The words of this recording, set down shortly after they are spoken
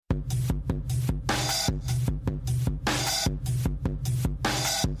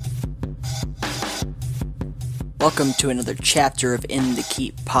Welcome to another chapter of In the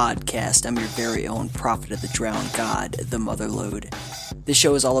Keep podcast. I'm your very own prophet of the drowned god, the Motherlode. This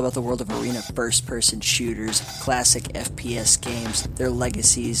show is all about the world of arena first-person shooters, classic FPS games, their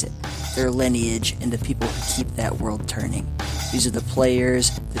legacies, their lineage, and the people who keep that world turning. These are the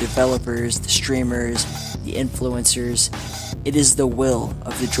players, the developers, the streamers, the influencers. It is the will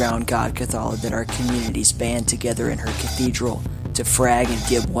of the drowned god Cathala that our communities band together in her cathedral to frag and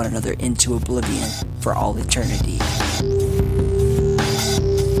give one another into oblivion for all eternity.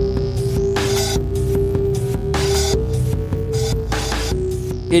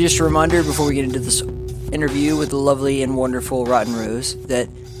 Okay, just a reminder before we get into this interview with the lovely and wonderful Rotten Rose that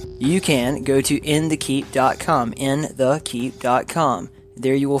you can go to inthekeep.com, inthekeep.com.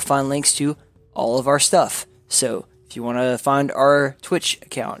 There you will find links to all of our stuff. So if you want to find our Twitch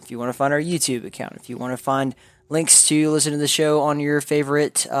account, if you want to find our YouTube account, if you want to find links to listen to the show on your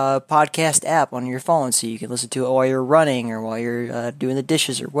favorite podcast app on your phone so you can listen to it while you're running or while you're doing the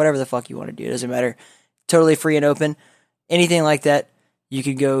dishes or whatever the fuck you want to do. It doesn't matter. Totally free and open. Anything like that, you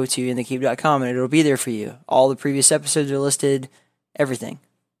can go to inthekeep.com and it'll be there for you. All the previous episodes are listed, everything.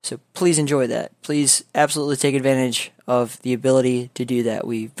 So please enjoy that. Please absolutely take advantage of the ability to do that.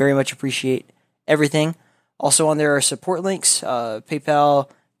 We very much appreciate everything. Also on there are support links, PayPal,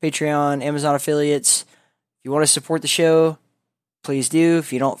 Patreon, Amazon affiliates. If you want to support the show, please do.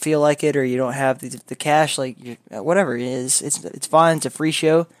 If you don't feel like it or you don't have the cash, like whatever it is, it's fine. It's a free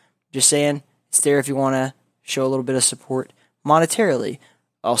show. Just saying, it's there if you want to show a little bit of support monetarily.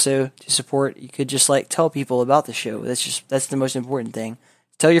 Also, to support, you could just tell people about the show. That's the most important thing.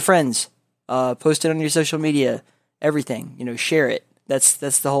 Tell your friends. Post it on your social media. Everything. Share it. That's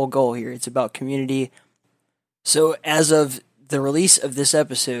the whole goal here. It's about community. So as of the release of this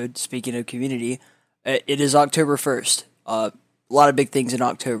episode, speaking of community, it is October 1st. A lot of big things in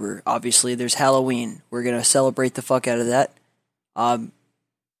October. Obviously, there's Halloween. We're going to celebrate the fuck out of that.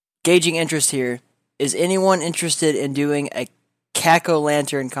 Gauging interest here. Is anyone interested in doing a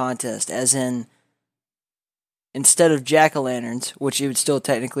Cack-O-Lantern contest? As in, instead of jack-o'-lanterns, which it would still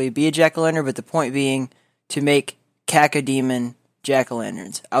technically be a jack-o'-lantern, but the point being to make Cack-O-Demon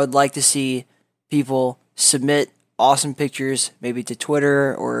jack-o'-lanterns. I would like to see people submit awesome pictures, maybe to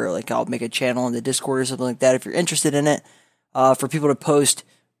Twitter, or I'll make a channel in the Discord or something like that if you're interested in it, for people to post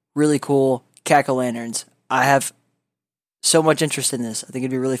really cool Cack-O-Lanterns. I have so much interest in this. I think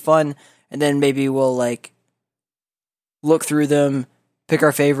it'd be really fun, and then maybe we'll look through them, pick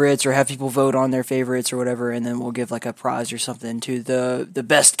our favorites, or have people vote on their favorites or whatever, and then we'll give a prize or something to the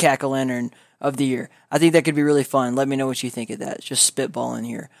best Cack-O-Lantern of the year. I think that could be really fun. Let me know what you think of that. It's just spitballing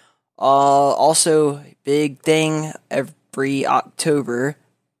here. Also, big thing every October,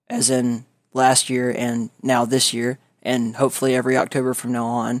 as in last year and now this year, and hopefully every October from now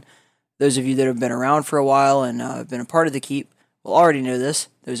on. Those of you that have been around for a while and been a part of the Keep will already know this.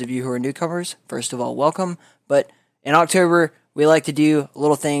 Those of you who are newcomers, first of all, welcome. But in October, we like to do a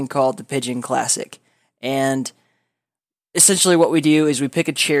little thing called the Pigeon Classic. And essentially what we do is we pick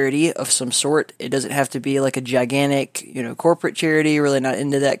a charity of some sort. It doesn't have to be a gigantic, corporate charity, really not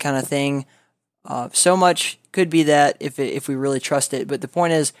into that kind of thing. So much could be that if we really trust it. But the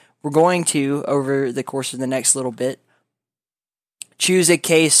point is, we're going to, over the course of the next little bit, choose a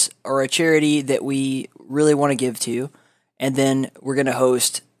case or a charity that we really want to give to. And then we're going to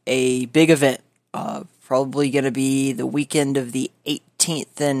host a big event. Probably going to be the weekend of the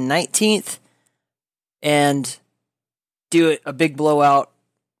 18th and 19th. And do a big blowout,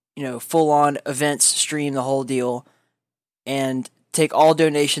 full-on events, stream the whole deal, and take all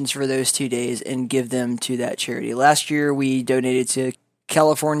donations for those 2 days and give them to that charity. Last year, we donated to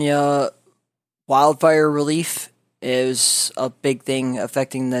California Wildfire Relief. It was a big thing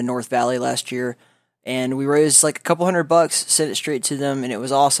affecting the North Valley last year, and we raised a couple $100, sent it straight to them, and it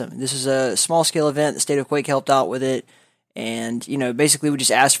was awesome. This is a small-scale event. The State of Quake helped out with it. And, basically we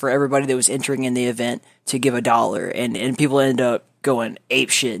just asked for everybody that was entering in the event to give $1. And people ended up going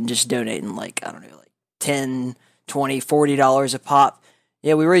apeshit and just donating $10, $20, $40 a pop.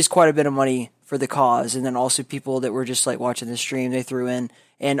 Yeah, we raised quite a bit of money for the cause. And then also people that were just watching the stream, they threw in.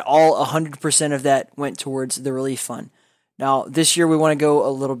 And all 100% of that went towards the relief fund. Now, this year we want to go a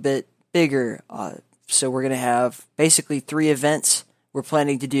little bit bigger. So we're going to have basically 3 events. We're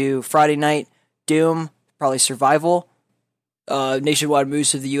planning to do Friday night, Doom, probably Survival. Nationwide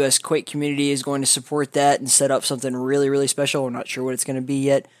Moose of the U.S. Quake community is going to support that and set up something really, really special. We're not sure what it's going to be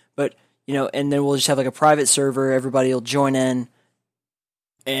yet, but, and then we'll just have a private server. Everybody will join in,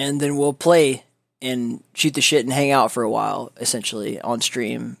 and then we'll play and shoot the shit and hang out for a while, essentially, on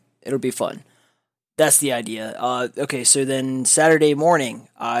stream. It'll be fun. That's the idea. Okay, so then Saturday morning,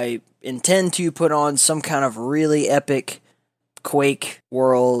 I intend to put on some kind of really epic Quake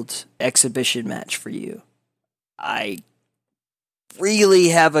World exhibition match for you. I really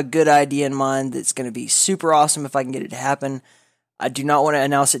have a good idea in mind that's going to be super awesome if I can get it to happen. I do not want to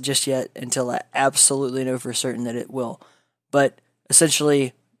announce it just yet until I absolutely know for certain that it will. But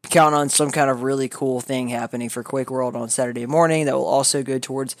essentially, count on some kind of really cool thing happening for Quake World on Saturday morning that will also go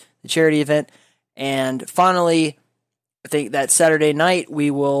towards the charity event. And finally, I think that Saturday night we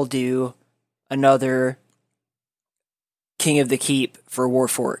will do another King of the Keep for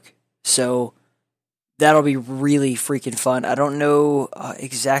Warfork. So that'll be really freaking fun. I don't know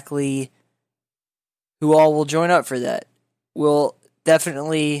exactly who all will join up for that. We'll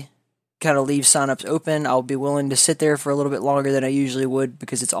definitely kind of leave signups open. I'll be willing to sit there for a little bit longer than I usually would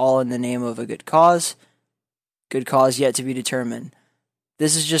because it's all in the name of a good cause. Good cause yet to be determined.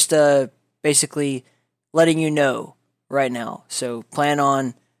 This is just basically letting you know right now. So plan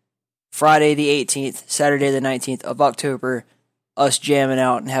on Friday the 18th, Saturday the 19th of October, us jamming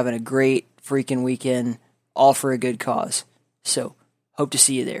out and having a great freaking weekend, all for a good cause. So hope to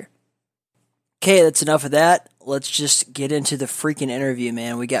see you there. Okay, that's enough of that. Let's just get into the freaking interview,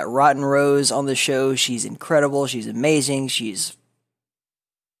 man. We got Rotten Rose on the show. She's incredible. She's amazing. She's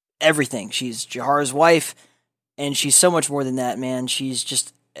everything. She's Jahar's wife, and she's so much more than that, man. She's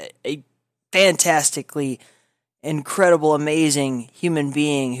just a fantastically incredible, amazing human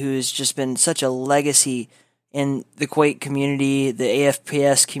being who's just been such a legacy in the Quake community, the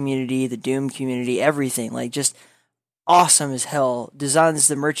AFPS community, the Doom community, everything. Like, just awesome as hell. Designs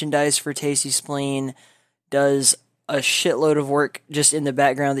the merchandise for Tasty Spleen, does a shitload of work just in the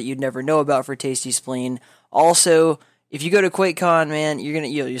background that you'd never know about for Tasty Spleen. Also, if you go to QuakeCon, man,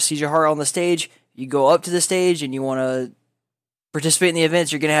 you'll see Jahar on the stage. You go up to the stage and you want to participate in the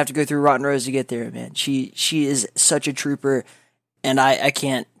events, you're going to have to go through Rotten Rose to get there, man. She is such a trooper, and I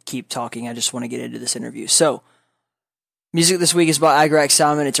can't keep talking. I just want to get into this interview. So, music this week is by Igrak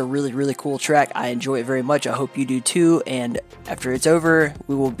Salmon. It's a really, really cool track. I enjoy it very much. I hope you do too. And after it's over,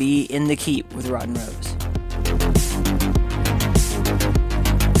 we will be in the keep with Rotten Rose.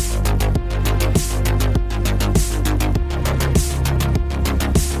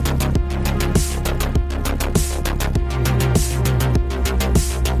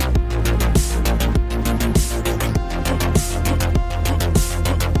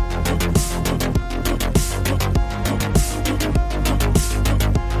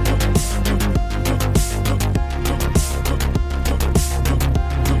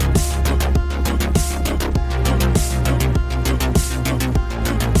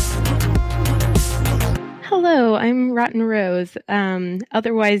 I'm Rotten Rose,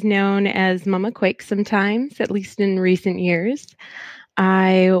 otherwise known as Mama Quake sometimes, at least in recent years.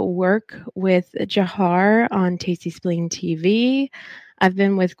 I work with Jahar on Tasty Spleen TV. I've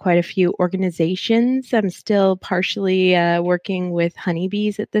been with quite a few organizations. I'm still partially working with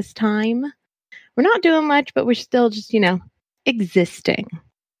honeybees at this time. We're not doing much, but we're still just, existing.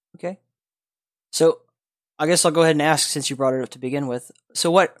 Okay. So I guess I'll go ahead and ask, since you brought it up to begin with.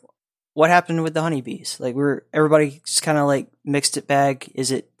 So what happened with the honeybees? Like, everybody's kind of like mixed it bag. Is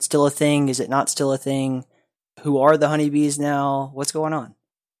it still a thing? Is it not still a thing? Who are the honeybees now? What's going on?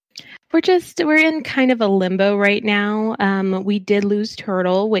 We're in kind of a limbo right now. We did lose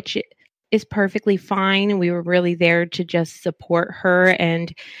Turtle, which is perfectly fine. We were really there to just support her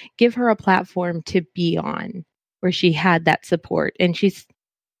and give her a platform to be on where she had that support. And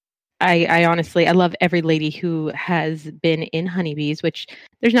I honestly, I love every lady who has been in honeybees, which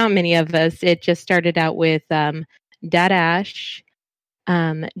there's not many of us. It just started out with Dad Ash,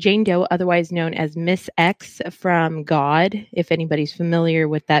 Jane Doe, otherwise known as Miss X from God, if anybody's familiar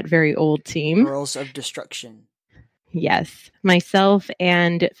with that very old team. Girls of Destruction. Yes, myself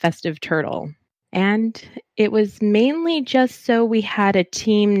and Festive Turtle. And it was mainly just so we had a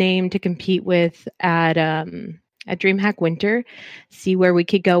team name to compete with at DreamHack Winter, see where we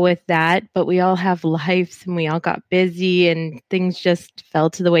could go with that. But we all have lives and we all got busy and things just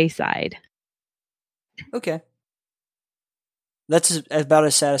fell to the wayside. Okay. That's about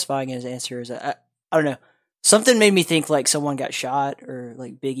as satisfying as answer as I don't know. Something made me think like someone got shot or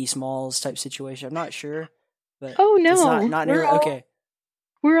like Biggie Smalls type situation. I'm not sure. But oh no, it's not okay.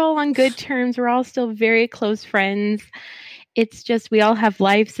 We're all on good terms. We're all still very close friends. It's just we all have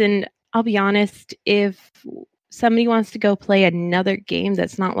lives, and I'll be honest, if somebody wants to go play another game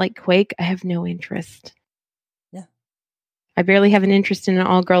that's not like Quake, I have no interest. Yeah. I barely have an interest in an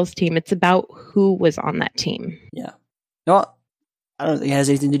all-girls team. It's about who was on that team. Yeah. No, I don't think it has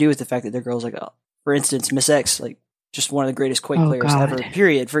anything to do with the fact that they're girls. Like, for instance, Miss X, like, just one of the greatest Quake players ever,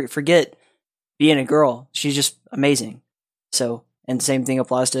 period. Forget being a girl. She's just amazing. So, and the same thing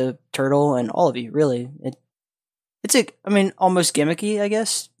applies to Turtle and all of you, really. It's almost gimmicky, I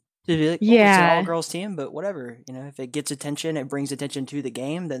guess, to be like, it's an all-girls team, but whatever. If it gets attention, it brings attention to the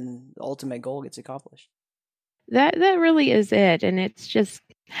game, then the ultimate goal gets accomplished. That really is it. And it's just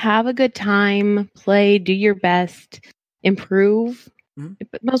have a good time, play, do your best, improve,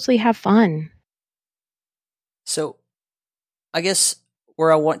 but mostly have fun. So, I guess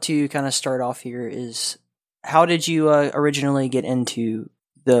where I want to kind of start off here is, how did you originally get into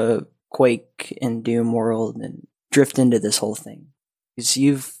the Quake and Doom world and drift into this whole thing? Because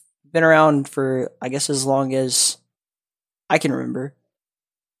you've been around for, I guess, as long as I can remember.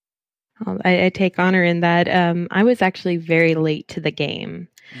 I take honor in that. I was actually very late to the game.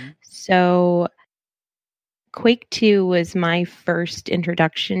 So Quake 2 was my first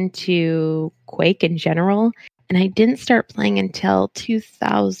introduction to Quake in general, and I didn't start playing until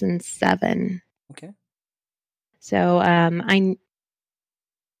 2007. Okay. So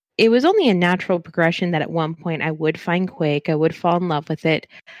it was only a natural progression that at one point I would find Quake. I would fall in love with it.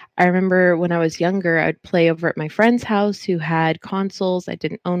 I remember when I was younger, I'd play over at my friend's house who had consoles. I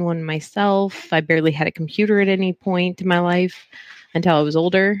didn't own one myself. I barely had a computer at any point in my life until I was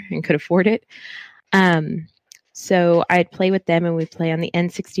older and could afford it. So I'd play with them, and we'd play on the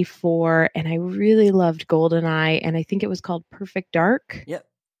N64, and I really loved GoldenEye, and I think it was called Perfect Dark. Yep.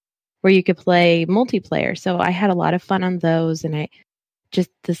 Where you could play multiplayer. So I had a lot of fun on those, and just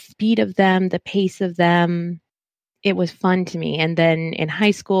the speed of them, the pace of them, it was fun to me. And then in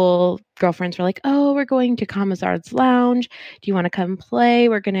high school, girlfriends were like, oh, we're going to Commissar's Lounge. Do you want to come play?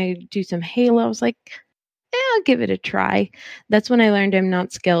 We're going to do some Halo. I was like, I'll give it a try. That's when I learned I'm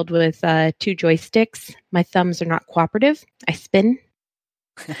not skilled with 2 joysticks. My thumbs are not cooperative. I spin.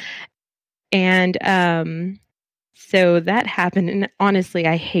 And so that happened. And honestly,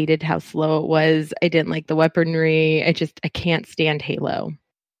 I hated how slow it was. I didn't like the weaponry. I can't stand Halo,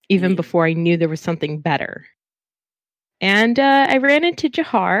 even before I knew there was something better. And I ran into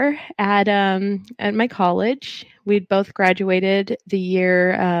Jahar at my college. We'd both graduated the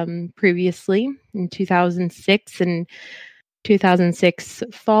year previously in 2006, and 2006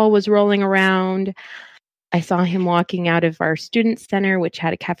 fall was rolling around. I saw him walking out of our student center, which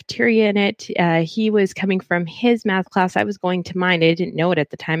had a cafeteria in it. He was coming from his math class. I was going to mine. I didn't know it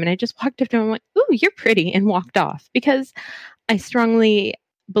at the time. And I just walked up to him and went, ooh, you're pretty, and walked off, because I strongly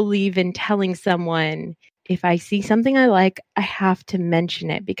believe in telling someone, if I see something I like, I have to mention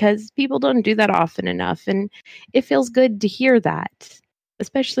it, because people don't do that often enough. And it feels good to hear that,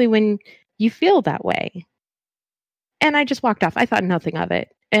 especially when you feel that way. And I just walked off. I thought nothing of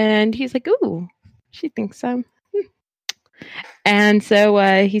it. And he's like, ooh, she thinks so. And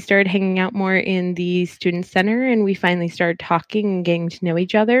so he started hanging out more in the student center, and we finally started talking and getting to know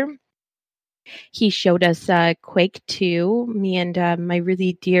each other. He showed us Quake 2, me and my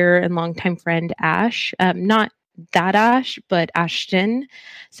really dear and longtime friend, Ash. Not that Ash, but Ashton,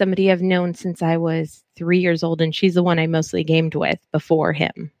 somebody I've known since I was 3 years old, and she's the one I mostly gamed with before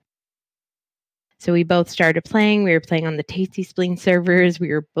him. So we both started playing. We were playing on the Tasty Spleen servers. We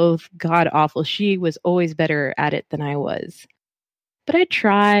were both god-awful. She was always better at it than I was. But I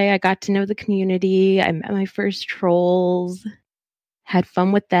try. I got to know the community. I met my first trolls, had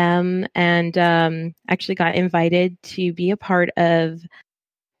fun with them, and actually got invited to be a part of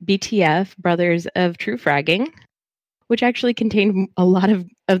BTF, Brothers of True Fragging, which actually contained a lot of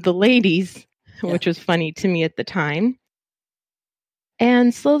the ladies, which was funny to me at the time.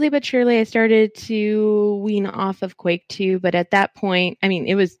 And slowly but surely, I started to wean off of Quake 2. But at that point,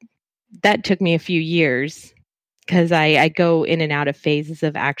 that took me a few years, because I go in and out of phases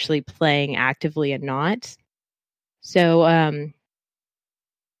of actually playing actively and not. So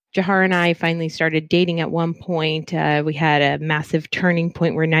Jahar and I finally started dating at one point. We had a massive turning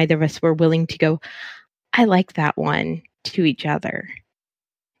point where neither of us were willing to go, I like that one, to each other.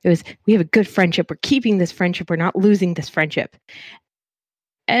 It was, we have a good friendship. We're keeping this friendship. We're not losing this friendship.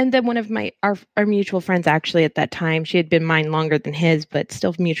 And then one of our mutual friends, actually at that time, she had been mine longer than his, but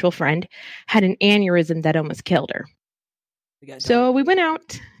still a mutual friend, had an aneurysm that almost killed her. So we went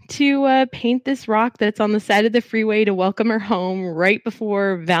out to paint this rock that's on the side of the freeway to welcome her home right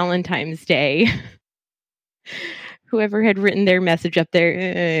before Valentine's Day. Whoever had written their message up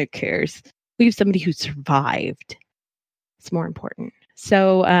there, cares. We have somebody who survived. It's more important.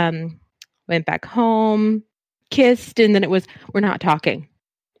 So went back home, kissed, and then it was, we're not talking.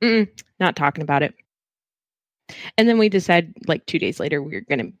 Not talking about it. And then we decided, like 2 days later, we were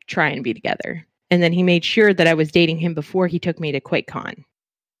going to try and be together. And then he made sure that I was dating him before he took me to QuakeCon.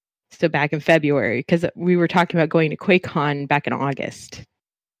 So back in February, because we were talking about going to QuakeCon back in August.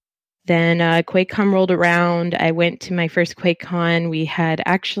 then QuakeCon rolled around. I went to my first QuakeCon.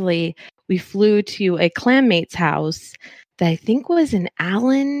 We flew to a clanmate's house that I think was in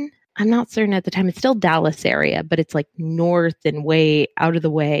Allen. I'm not certain at the time. It's still Dallas area, but it's like north and way out of the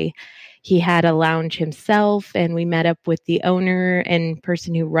way. He had a lounge himself, and we met up with the owner and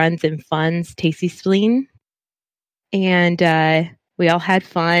person who runs and funds Tasty Spleen. And we all had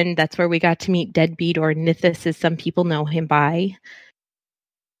fun. That's where we got to meet Deadbeat, or Nithis as some people know him by.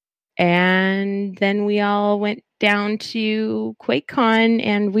 And then we all went down to QuakeCon,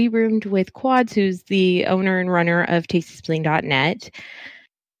 and we roomed with Quads, who's the owner and runner of TastySpleen.net.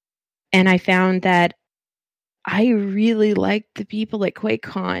 And I found that I really liked the people at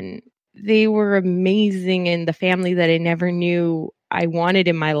QuakeCon. They were amazing, and the family that I never knew I wanted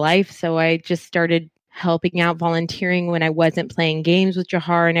in my life. So I just started helping out, volunteering when I wasn't playing games with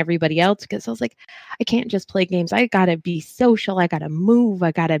Jahar and everybody else, because I was like, I can't just play games. I gotta be social. I gotta move.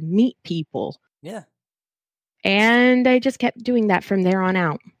 I gotta meet people. Yeah. And I just kept doing that from there on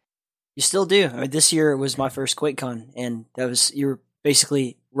out. You still do. I mean, this year was my first QuakeCon, and you were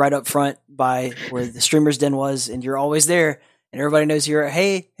basically right up front by where the streamer's den was, and you're always there, and everybody knows you're,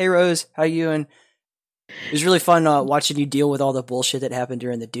 hey Rose, how you doing? It was really fun watching you deal with all the bullshit that happened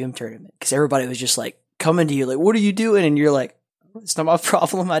during the Doom tournament, because everybody was just like coming to you like, what are you doing? And you're like, it's not my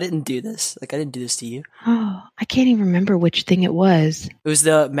problem. I didn't do this. Like, I didn't do this to you. Oh, I can't even remember which thing it was. It was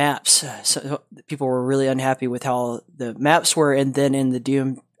the maps. So people were really unhappy with how the maps were, and then in the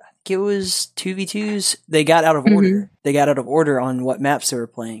Doom, I think it was 2v2s, they got out of order. Mm-hmm. They got out of order on what maps they were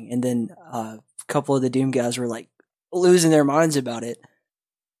playing, and then a couple of the Doom guys were like losing their minds about it.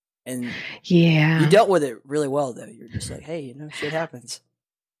 And yeah, you dealt with it really well, though. You're just like, hey, shit happens.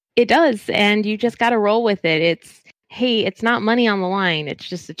 It does, and you just got to roll with it. It's not money on the line. It's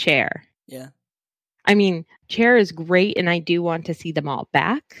just a chair. Yeah. I mean, chair is great, and I do want to see them all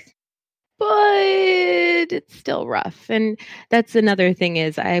back, but it's still rough. And that's another thing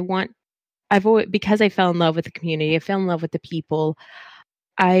is because I fell in love with the community, I fell in love with the people,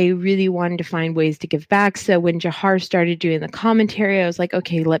 I really wanted to find ways to give back. So when Jahar started doing the commentary, I was like,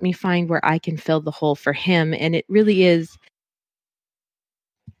 okay, let me find where I can fill the hole for him. And it really is,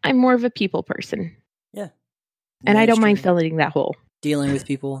 I'm more of a people person. Yeah. And I don't mind filling that hole. Dealing with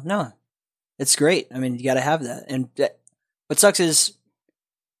people. No, it's great. I mean, you got to have that. And what sucks is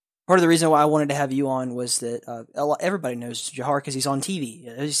part of the reason why I wanted to have you on was that everybody knows Jahar because he's on TV.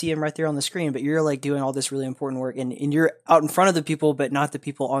 You see him right there on the screen, but you're like doing all this really important work, and you're out in front of the people, but not the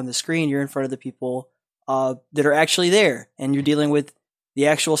people on the screen. You're in front of the people that are actually there, and you're dealing with the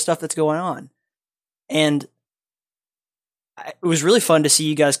actual stuff that's going on. And it was really fun to see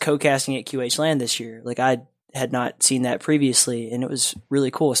you guys co-casting at QH Land this year. Like, I had not seen that previously, and it was really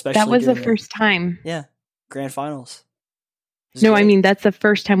cool, especially that was the first time. Yeah, grand finals. No, great. I mean, that's the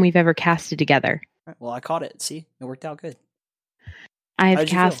first time we've ever casted together. Right, well, I caught it. See, it worked out good. I've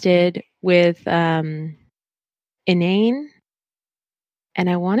casted with Inane, and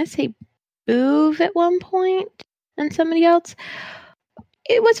I want to say Boov at one point, and somebody else.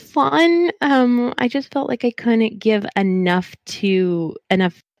 It was fun. I just felt like I couldn't give enough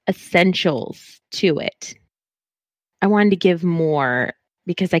essentials to it. I wanted to give more,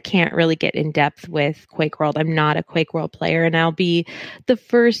 because I can't really get in depth with Quake World. I'm not a Quake World player, and I'll be the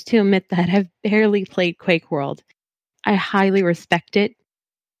first to admit that I've barely played Quake World. I highly respect it,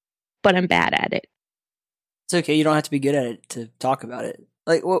 but I'm bad at it. It's okay. You don't have to be good at it to talk about it.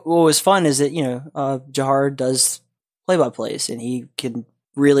 Like, what was fun is that, Jahar does play-by-plays, and he can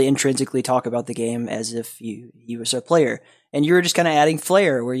really intrinsically talk about the game as if he was a player. And you were just kind of adding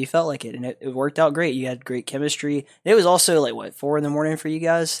flair where you felt like it, and it worked out great. You had great chemistry. And it was also like 4 a.m. for you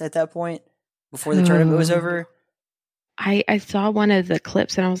guys at that point before the tournament was over. I saw one of the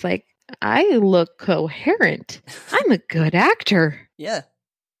clips and I was like, I look coherent. I'm a good actor. Yeah.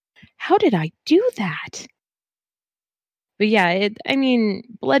 How did I do that? But yeah,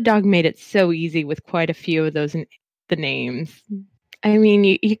 Blood Dog made it so easy with quite a few of those the names. I mean,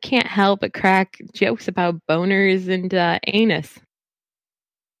 you can't help but crack jokes about boners and anus.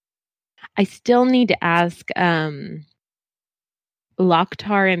 I still need to ask Lokhtar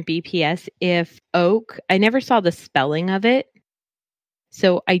and BPS if oak, I never saw the spelling of it.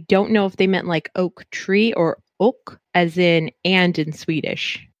 So I don't know if they meant like oak tree or oak as in and in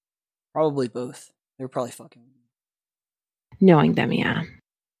Swedish. Probably both. They were probably fucking. Knowing them, yeah.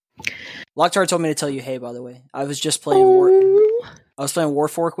 Lokhtar told me to tell you, hey, by the way. I was just playing I was playing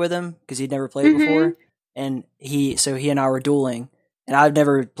Warfork with him because he'd never played before, and he and I were dueling, and I've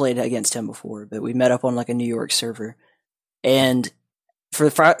never played against him before, but we met up on like a New York server, and for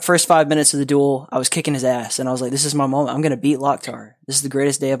the first 5 minutes of the duel, I was kicking his ass, and I was like, "This is my moment. I'm gonna beat Loktar. This is the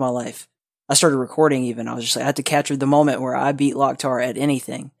greatest day of my life." I started recording. Even I was just like, I had to capture the moment where I beat Loktar at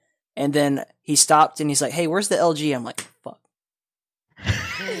anything. And then he stopped, and he's like, "Hey, where's the LG?" I'm like, "Fuck."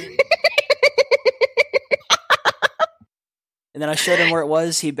 And then I showed him where it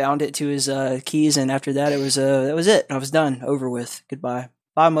was. He bound it to his keys, and after that, that was it. I was done. Over with. Goodbye.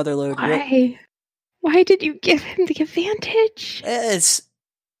 Bye, Motherload. Why? Why did you give him the advantage?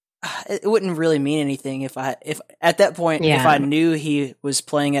 It wouldn't really mean anything if at that point, if I knew he was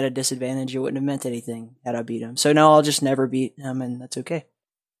playing at a disadvantage, it wouldn't have meant anything had I beat him. So no, I'll just never beat him, and that's okay.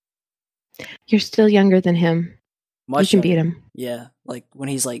 You're still younger than him. You can beat him. Yeah, like when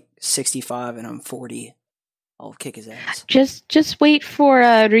he's like 65 and I'm 40, I'll kick his ass. Just wait for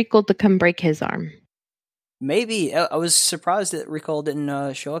Rico to come break his arm. Maybe. I was surprised that Rico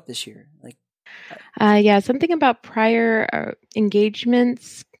didn't show up this year. Yeah, something about prior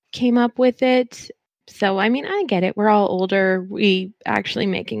engagements came up with it. So, I mean, I get it. We're all older. We actually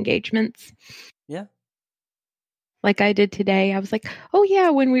make engagements. Yeah. Like I did today. I was like, oh, yeah,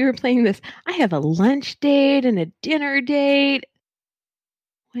 when we were playing this, I have a lunch date and a dinner date.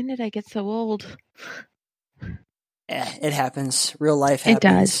 When did I get so old? It happens. Real life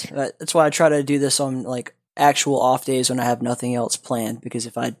happens. It does. That's why I try to do this on like actual off days when I have nothing else planned. Because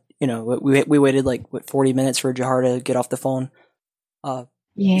if we waited like 40 minutes for Jahar to get off the phone. Yeah.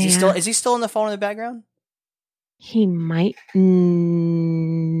 Is he still on the phone in the background? He might.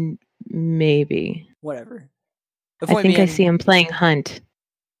 Maybe. Whatever. I think I see him playing Hunt.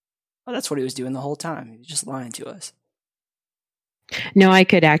 Oh, that's what he was doing the whole time. He was just lying to us. No, I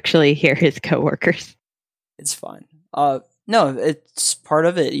could actually hear his coworkers. It's fine. No, it's part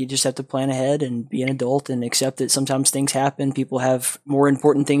of it. You just have to plan ahead and be an adult and accept that sometimes things happen. People have more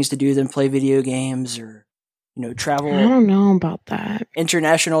important things to do than play video games or, travel. I don't know about that.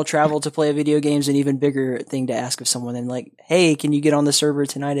 International travel to play video games, an even bigger thing to ask of someone than like, hey, can you get on the server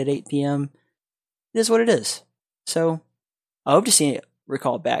tonight at 8 p.m.? It is what it is. So I hope to see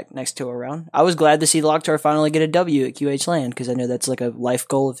Recall back next to a round. I was glad to see Loktar finally get a W at QH Land because I know that's like a life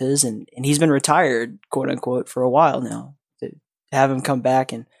goal of his, and he's been retired, quote unquote, for a while now. To have him come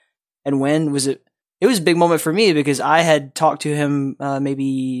back and win it was a big moment for me because I had talked to him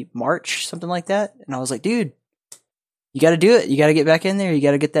maybe March, something like that, and I was like, dude, you got to do it. You got to get back in there. You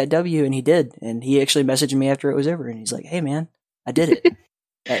got to get that W, and he did. And he actually messaged me after it was over, and he's like, hey man, I did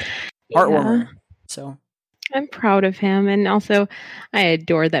it. Heartwarmer. So. I'm proud of him, and also I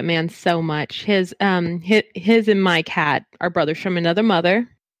adore that man so much. His and my cat are brothers from another mother,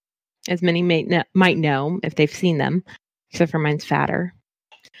 as many might know if they've seen them, except for mine's fatter.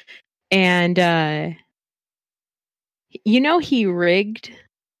 And he rigged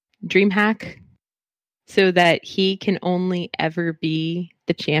DreamHack so that he can only ever be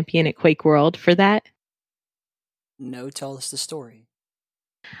the champion at Quake World for that. No, tell us the story.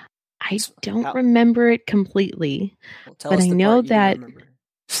 I don't remember it completely, but I know that.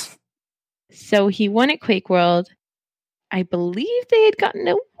 So he won at Quake World. I believe they had gotten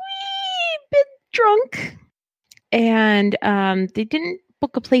a wee bit drunk, and they didn't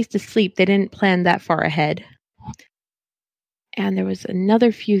book a place to sleep. They didn't plan that far ahead. And there was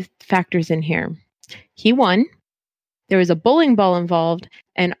another few factors in here. He won. There was a bowling ball involved,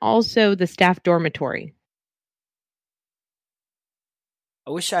 and also the staff dormitory. I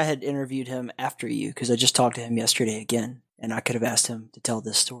wish I had interviewed him after you because I just talked to him yesterday again, and I could have asked him to tell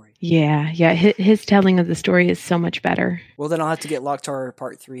this story. Yeah. His telling of the story is so much better. Well, then I'll have to get Loktar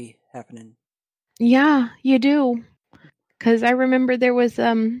Part 3 happening. Yeah, you do. Because I remember there was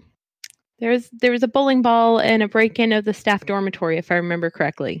a bowling ball and a break-in of the staff dormitory, if I remember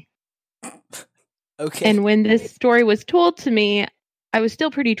correctly. Okay. And when this story was told to me, I was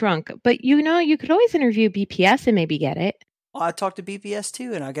still pretty drunk. But you could always interview BPS and maybe get it. Well, I talked to BPS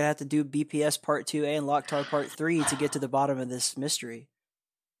too, and I'm going to have to do BPS Part 2A and Loktar Part 3 to get to the bottom of this mystery.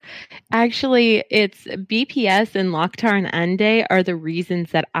 Actually, it's BPS and Loktar and Unday are the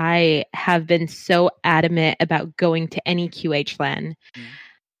reasons that I have been so adamant about going to any QH LAN.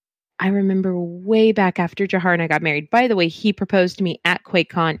 I remember way back after Jahar and I got married. By the way, he proposed to me at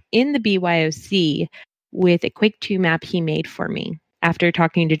QuakeCon in the BYOC with a Quake 2 map he made for me after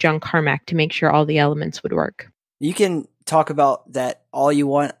talking to John Carmack to make sure all the elements would work. You can talk about that all you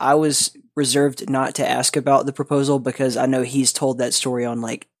want. I was reserved not to ask about the proposal because I know he's told that story on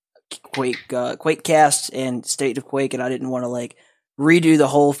like QuakeCast and State of Quake, and I didn't want to like redo the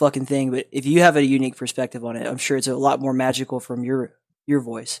whole fucking thing. But if you have a unique perspective on it, I'm sure it's a lot more magical from your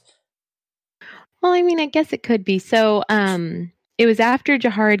voice. Well, I mean, I guess it could be. So it was after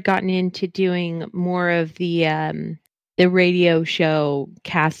Jahar had gotten into doing more of the the radio show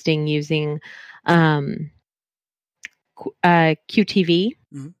casting using QTV.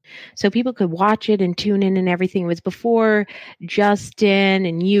 Mm-hmm. So people could watch it and tune in and everything. It was before Justin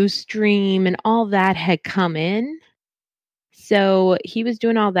and Ustream and all that had come in. So he was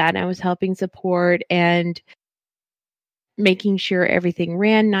doing all that, and I was helping support and making sure everything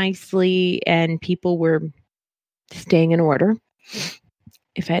ran nicely and people were staying in order,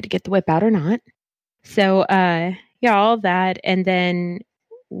 if I had to get the whip out or not. So, all that. And then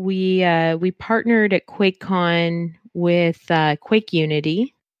we partnered at QuakeCon with Quake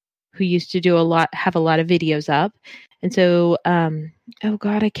Unity, who used to have a lot of videos up. And so, oh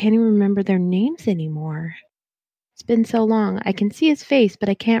God, I can't even remember their names anymore. It's been so long. I can see his face, but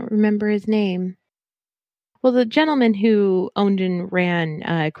I can't remember his name. Well, the gentleman who owned and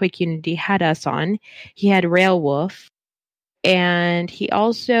ran Quake Unity had us on. He had Railwolf, and he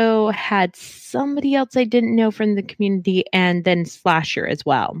also had somebody else I didn't know from the community, and then Slasher as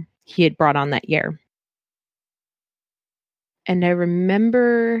well. He had brought on that year. And I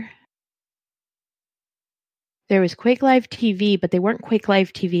remember there was Quake Live TV, but they weren't Quake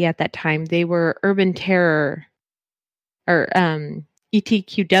Live TV at that time. They were Urban Terror or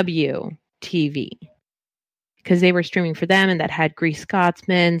ETQW TV, because they were streaming for them, and that had Grease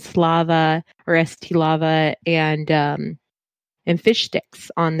Scotsman, Slava or ST Lava, and Fish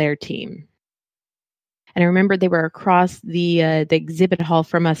Sticks on their team. And I remember they were across the exhibit hall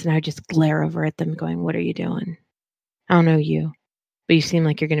from us, and I would just glare over at them going, "What are you doing? I don't know you, but you seem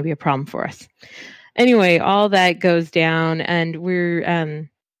like you're going to be a problem for us." Anyway, all that goes down, and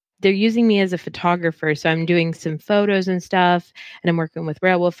they're using me as a photographer, so I'm doing some photos and stuff, and I'm working with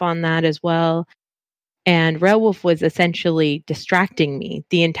Railwolf on that as well. And Railwolf was essentially distracting me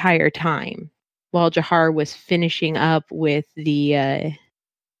the entire time while Jahar was finishing up with the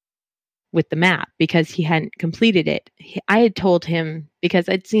map, because he hadn't completed it. I had told him, because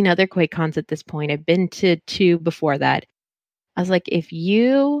I'd seen other QuakeCons at this point. I've been to 2 before that. I was like, if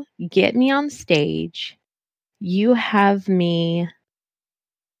you get me on stage, you have me...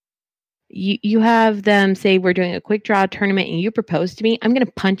 You have them say we're doing a quick draw tournament and you propose to me, I'm going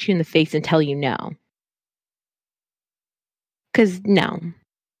to punch you in the face and tell you no. Because no,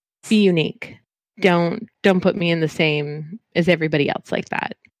 be unique. Don't put me in the same as everybody else like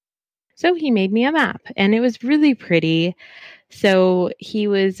that. So he made me a map, and it was really pretty. So he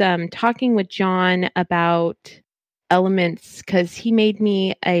was talking with John about elements, because he made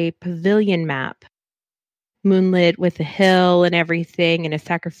me a pavilion map, moonlit with a hill and everything, and a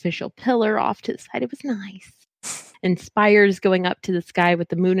sacrificial pillar off to the side. It was nice. And spires going up to the sky with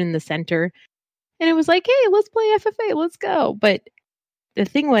the moon in the center. And it was like, hey, let's play FFA, let's go. But the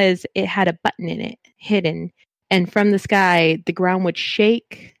thing was, it had a button in it, hidden. And from the sky, the ground would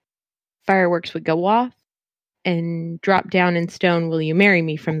shake, fireworks would go off, and drop down in stone, "Will you marry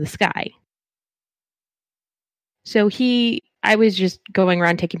me?" from the sky. So I was just going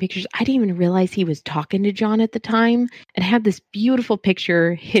around taking pictures. I didn't even realize he was talking to John at the time. And I had this beautiful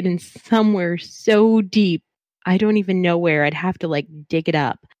picture hidden somewhere so deep, I don't even know where. I'd have to dig it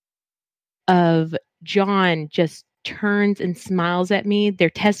up, of John just turns and smiles at me. They're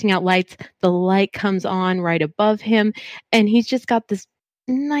testing out lights. The light comes on right above him, and he's just got this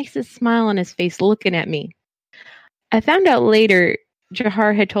nicest smile on his face looking at me. I found out later,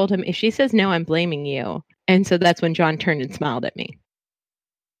 Jahar had told him, if she says no, I'm blaming you. And so that's when John turned and smiled at me.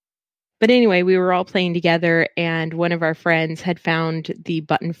 But anyway, we were all playing together, and one of our friends had found the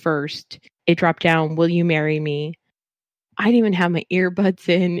button first. It dropped down, "Will you marry me?" I didn't even have my earbuds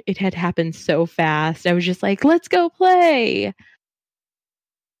in. It had happened so fast. I was just like, let's go play.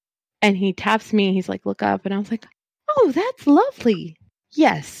 And he taps me. He's like, look up. And I was like, oh, that's lovely.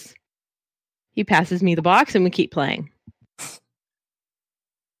 Yes. He passes me the box and we keep playing.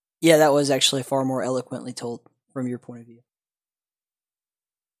 Yeah, that was actually far more eloquently told from your point of view.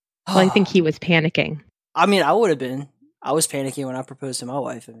 Well, I think he was panicking. I mean, I would have been. I was panicking when I proposed to my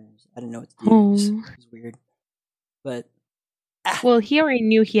wife. I didn't know what to do. It was weird. But well, he already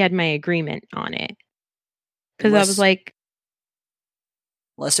knew he had my agreement on it. Because I was like...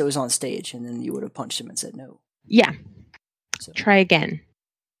 Unless it was on stage, and then you would have punched him and said no. Yeah. So. Try again.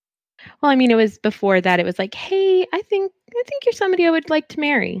 Well, I mean, it was before that. It was like, hey, I think you're somebody I would like to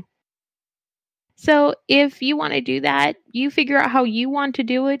marry. So if you want to do that, you figure out how you want to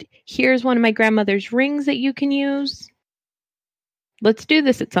do it. Here's one of my grandmother's rings that you can use. Let's do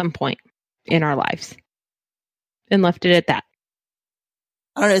this at some point in our lives. And left it at that.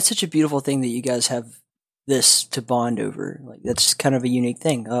 I don't know. It's such a beautiful thing that you guys have this to bond over. That's kind of a unique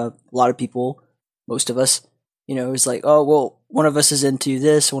thing. A lot of people, most of us, it's like, oh, well, one of us is into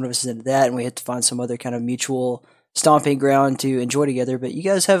this, one of us is into that, and we had to find some other kind of mutual stomping ground to enjoy together. But you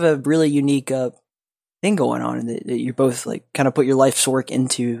guys have a really unique thing going on, and that you both like kind of put your life's work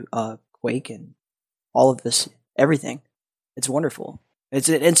into Quake and all of this, everything. It's wonderful. It's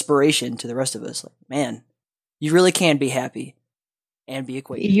an inspiration to the rest of us. Like, man, you really can be happy and be a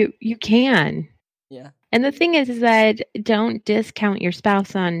Quake. You can. Yeah. And the thing is that don't discount your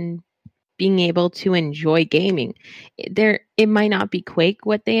spouse on being able to enjoy gaming. It might not be Quake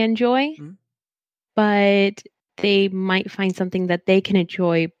what they enjoy, but they might find something that they can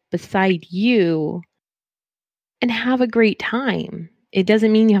enjoy beside you and have a great time. It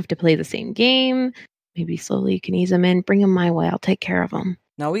doesn't mean you have to play the same game. Maybe slowly you can ease them in. Bring them my way. I'll take care of them.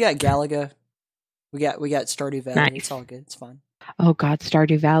 Now we got Galaga. We got Stardew Valley. Nice. It's all good. It's fine. Oh God,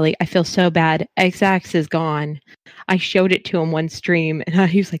 Stardew Valley. I feel so bad. X-Ax is gone. I showed it to him one stream and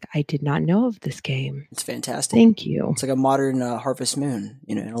he was like, I did not know of this game. It's fantastic. Thank you. It's like a modern Harvest Moon,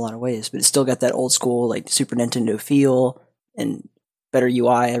 in a lot of ways, but it's still got that old school like Super Nintendo feel and better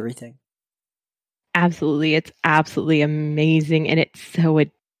UI, everything. Absolutely. It's absolutely amazing. And it's so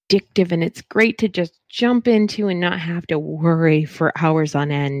addictive, and it's great to just jump into and not have to worry for hours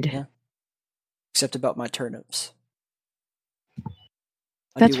on end. Yeah. Except about my turnips.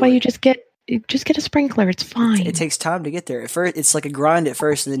 That's why you just get a sprinkler. It's fine. It takes time to get there. At first, it's like a grind at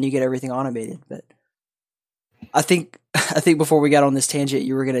first, and then you get everything automated. But I think before we got on this tangent,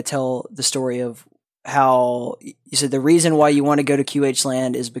 you were going to tell the story of how you said the reason why you want to go to QH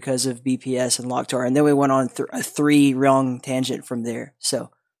Land is because of BPS and Locktar, and then we went on a three-rung tangent from there. So.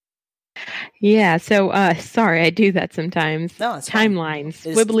 Yeah, so sorry, I do that sometimes. No, it's timelines,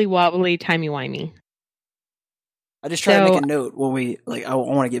 wibbly wobbly, timey wimey. I just try to make a note when we I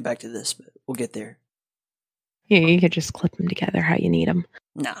want to get back to this, but we'll get there. Yeah, you could just clip them together how you need them.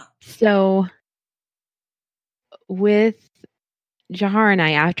 Nah. So with Jahar and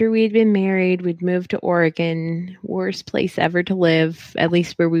I, after we'd been married, we'd moved to Oregon, worst place ever to live. At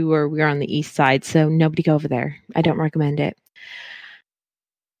least where we were on the east side, so nobody go over there. I don't recommend it.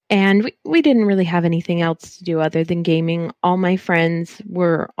 And we didn't really have anything else to do other than gaming. All my friends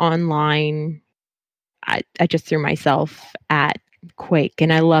were online. I just threw myself at Quake,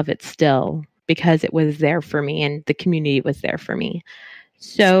 and I love it still because it was there for me and the community was there for me.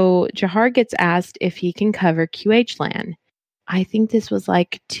 So Jahar gets asked if he can cover QH LAN. I think this was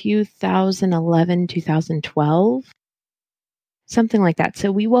like 2011, 2012, something like that.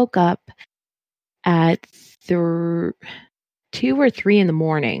 So we woke up at 2 or 3 in the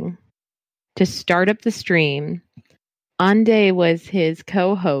morning to start up the stream. Ande was his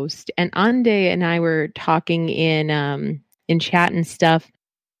co-host, and Ande and I were talking in chat and stuff.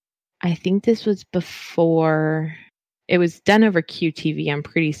 I think this was before it was done over QTV. I'm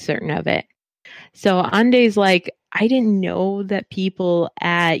pretty certain of it. So Ande's like, I didn't know that people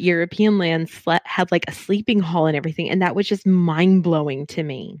at European LAN had like a sleeping hall and everything, and that was just mind-blowing to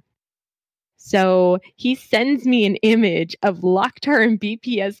me. So he sends me an image of Locktar and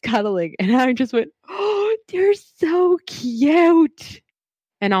BPS cuddling, and I just went, oh, they're so cute.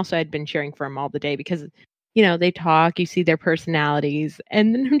 And also I'd been cheering for them all the day because, they talk, you see their personalities,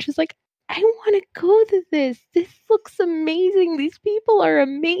 and then I'm just like, I want to go to this. This looks amazing. These people are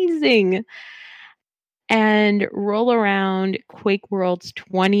amazing. And roll around Quake World's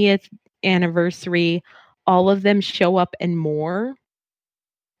 20th anniversary, all of them show up and more.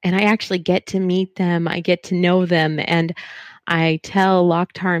 And I actually get to meet them. I get to know them. And I tell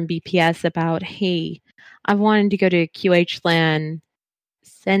Locktar and BPS about, hey, I've wanted to go to QH LAN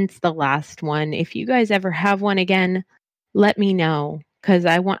since the last one. If you guys ever have one again, let me know. Because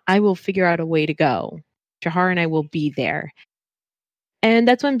I will figure out a way to go. Jahar and I will be there. And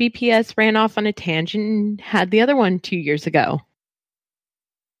that's when BPS ran off on a tangent and had the other one 2 years ago.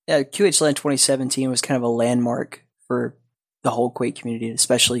 Yeah, QH LAN 2017 was kind of a landmark for the whole Quake community,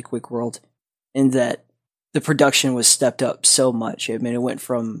 especially Quake World, in that the production was stepped up so much. I mean, it went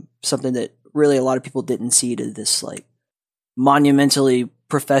from something that really a lot of people didn't see to this like monumentally,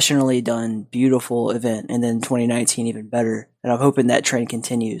 professionally done, beautiful event, and then 2019 even better. And I'm hoping that trend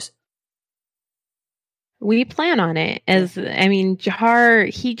continues. We plan on it.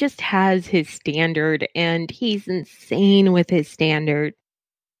 Jahar, he just has his standard, and he's insane with his standard.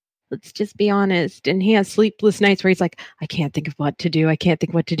 Let's just be honest. And he has sleepless nights where he's like, I can't think of what to do.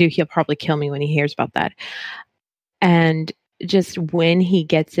 He'll probably kill me when he hears about that. And just when he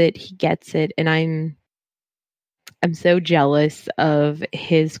gets it, he gets it. And I'm so jealous of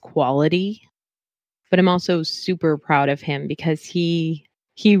his quality, but I'm also super proud of him because he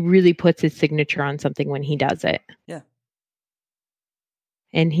really puts his signature on something when he does it. Yeah.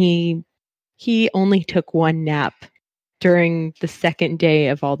 And he only took one nap during the second day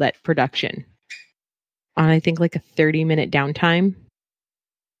of all that production. on, I think, like a 30-minute downtime.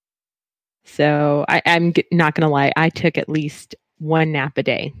 So I'm not going to lie. I took at least one nap a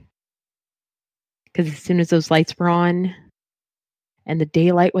day. Because as soon as those lights were on and the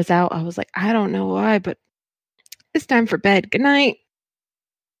daylight was out, I was like, I don't know why, but it's time for bed. Good night.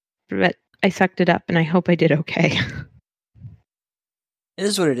 But I sucked it up, and I hope I did okay. It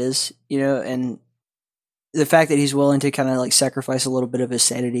is what it is, and the fact that he's willing to kind of like sacrifice a little bit of his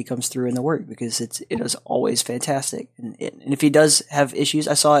sanity comes through in the work, because it is always fantastic. And if he does have issues,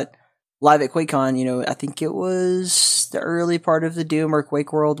 I saw it live at QuakeCon. I think it was the early part of the Doom or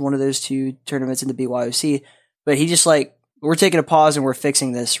Quake World, one of those two tournaments in the BYOC. But he just like, we're taking a pause and we're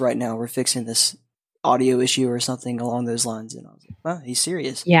fixing this right now. We're fixing this audio issue or something along those lines. And I was like, well, he's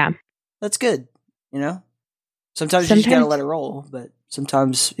serious. Yeah. That's good. Sometimes you just gotta let it roll, but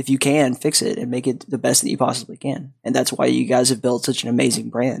sometimes if you can, fix it and make it the best that you possibly can. And that's why you guys have built such an amazing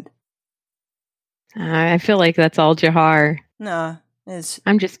brand. I feel like that's all Jahar. Nah,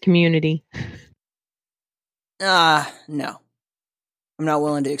 I'm just community. No. I'm not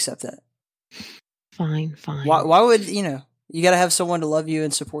willing to accept that. Fine. Why would, you gotta have someone to love you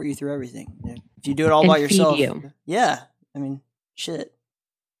and support you through everything. If you do it all by yourself. Yeah. I mean, shit.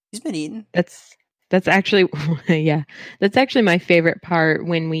 He's been eating. That's actually, yeah. That's actually my favorite part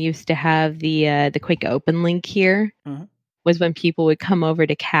when we used to have the Quake Open link here. Mm-hmm. Was when people would come over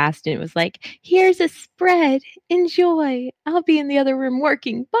to cast and it was like, here's a spread. Enjoy. I'll be in the other room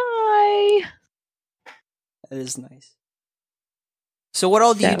working. Bye. That is nice. So what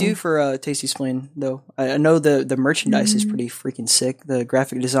all do you do for Tasty Spleen, though? I know the merchandise is pretty freaking sick. The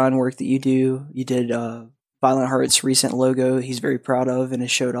graphic design work that you do. You did Violent Heart's recent logo. He's very proud of and has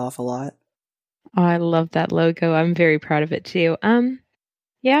showed off a lot. Oh, I love that logo. I'm very proud of it too.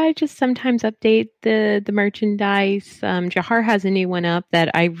 Yeah, I just sometimes update the merchandise. Jahar has a new one up that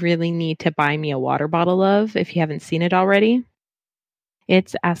I really need to buy me a water bottle of, if you haven't seen it already.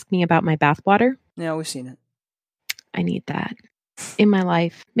 It's Ask Me About My Bathwater. Yeah, we've seen it. I need that in my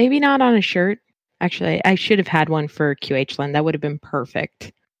life. Maybe not on a shirt. Actually, I should have had one for QHLand. That would have been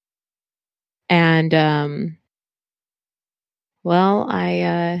perfect. And, well,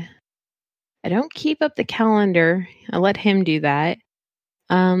 I don't keep up the calendar. I let him do that.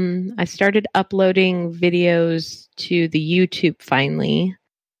 I started uploading videos to the YouTube finally.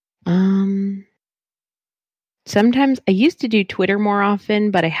 Sometimes I used to do Twitter more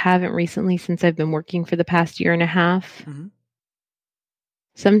often, but I haven't recently since I've been working for the past year and a half. Mm-hmm.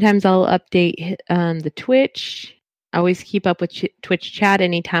 Sometimes I'll update the Twitch. I always keep up with Twitch chat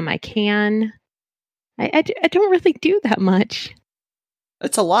anytime I can. I don't really do that much.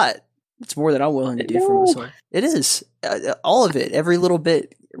 It's a lot. It's more than I'm willing to do for myself. It is. All of it. Every little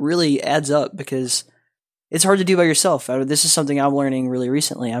bit really adds up because it's hard to do by yourself. This is something I'm learning really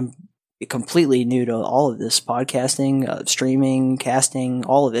recently. I'm completely new to all of this. Podcasting, streaming, casting,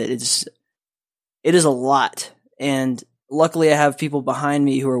 all of it. It is a lot. And luckily I have people behind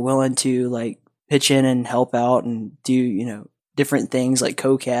me who are willing to like pitch in and help out and do, different things like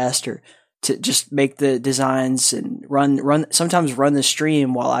co-cast or to just make the designs and sometimes run the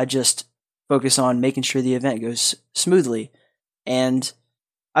stream while I just focus on making sure the event goes smoothly. And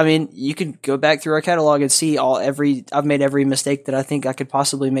I mean, you can go back through our catalog and see I've made every mistake that I think I could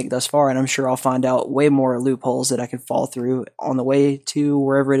possibly make thus far. And I'm sure I'll find out way more loopholes that I can fall through on the way to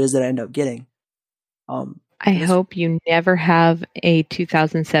wherever it is that I end up getting. I hope you never have a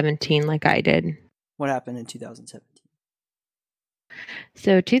 2017 like I did. What happened in 2017?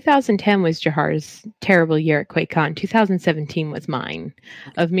 So 2010 was Jahar's terrible year at QuakeCon. 2017 was mine,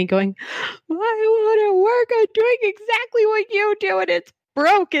 of me going, I want to work on doing exactly what you do, and it's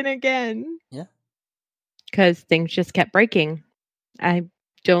broken again. Yeah. Because things just kept breaking. I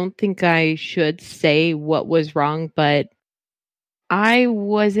don't think I should say what was wrong, but I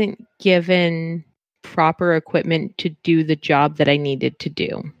wasn't given proper equipment to do the job that I needed to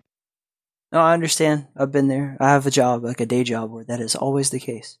do. No, I understand. I've been there. I have a job, like a day job, where that is always the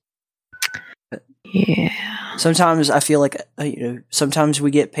case. But yeah. Sometimes I feel like, sometimes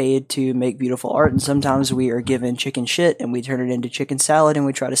we get paid to make beautiful art, and sometimes we are given chicken shit, and we turn it into chicken salad, and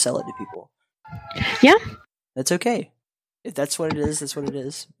we try to sell it to people. Yeah. That's okay. If that's what it is, that's what it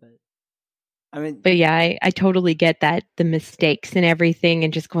is. But yeah, I totally get that, the mistakes and everything,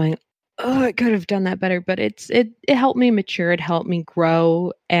 and just going, oh, I could have done that better. But it helped me mature. It helped me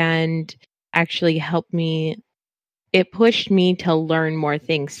grow, and actually helped me. It pushed me to learn more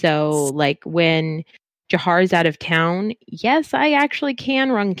things. So like when Jahar's out of town, yes, I actually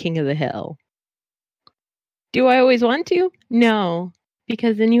can run King of the Hill. Do I always want to? No.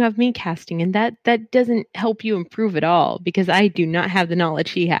 because then you have me casting, and that doesn't help you improve at all, because I do not have the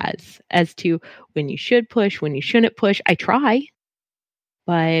knowledge he has as to when you should push, when you shouldn't push. I try,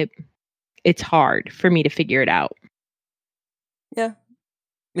 but it's hard for me to figure it out. Yeah.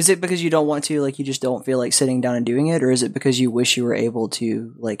 Is it because you don't want to, like you just don't feel like sitting down and doing it, or is it because you wish you were able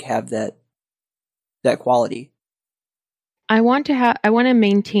to like have that quality? I want to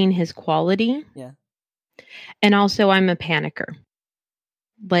maintain his quality. Yeah. And also I'm a panicker.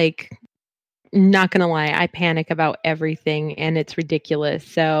 Like, not gonna lie, I panic about everything and it's ridiculous.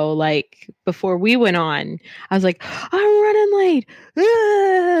 So like before we went on, I was like, I'm running late.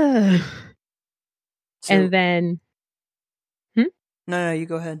 And then No, you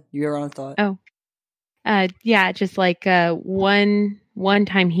go ahead. You're on thought. Oh. Yeah, just like one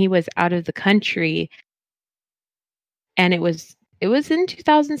time he was out of the country, and it was in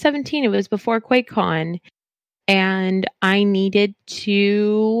 2017. It was before QuakeCon, and I needed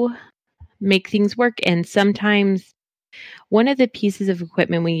to make things work. And sometimes one of the pieces of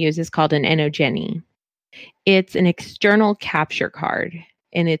equipment we use is called an Enogeny. It's an external capture card,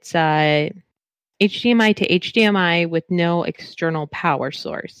 and it's HDMI to HDMI with no external power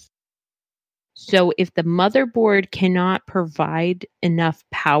source. So if the motherboard cannot provide enough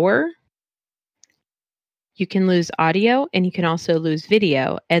power, you can lose audio and you can also lose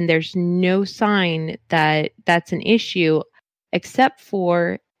video. And there's no sign that that's an issue, except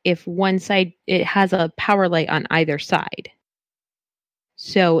for if one side, it has a power light on either side.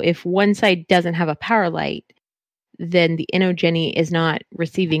 So if one side doesn't have a power light, then the Enogeny is not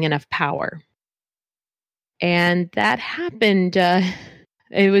receiving enough power. And that happened,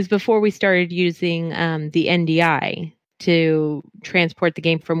 it was before we started using the NDI to transport the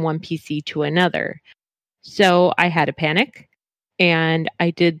game from one PC to another. So I had a panic, and I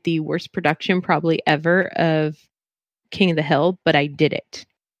did the worst production probably ever of King of the Hill, but I did it.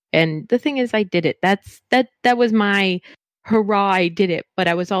 And the thing is, I did it. That was my hurrah, I did it. But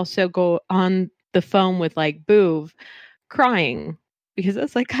I was also go on the phone with like Boov crying, because I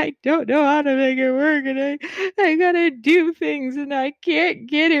was like, I don't know how to make it work, and I gotta do things and I can't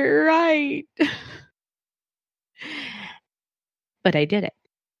get it right. But I did it.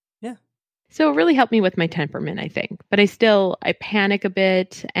 Yeah. So it really helped me with my temperament, I think. But I panic a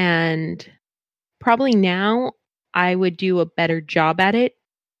bit, and probably now I would do a better job at it,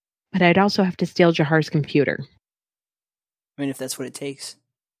 but I'd also have to steal Jahar's computer. I mean, if that's what it takes.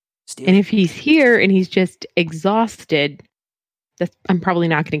 Steal. And if he's here and he's just exhausted, I'm probably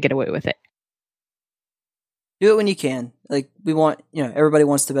not going to get away with it. Do it when you can. Like, we want, everybody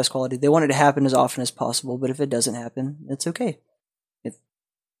wants the best quality. They want it to happen as often as possible, but if it doesn't happen, it's okay.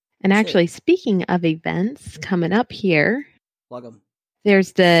 And actually, speaking of events coming up here, plug them.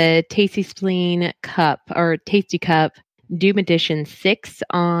 There's the Tasty Spleen Cup, or Tasty Cup Doom Edition 6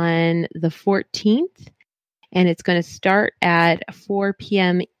 on the 14th. And it's going to start at 4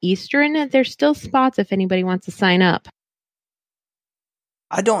 p.m. Eastern. There's still spots if anybody wants to sign up.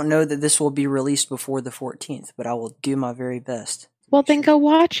 I don't know that this will be released before the 14th, but I will do my very best. Well, then go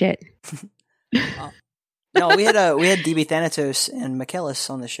watch it. No, we had DB Thanatos and Michaelis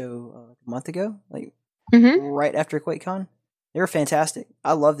on the show a month ago, right after QuakeCon. They were fantastic.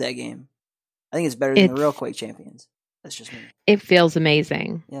 I love that game. I think it's better than the real Quake Champions. That's just me. It feels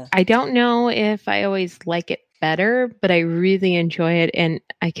amazing. Yeah. I don't know if I always like it better, but I really enjoy it, and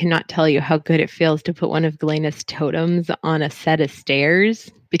I cannot tell you how good it feels to put one of Galena's totems on a set of stairs,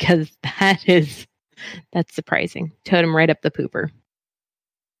 because that's surprising. Totem right up the pooper.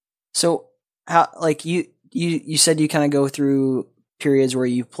 So how, like, you said you kind of go through periods where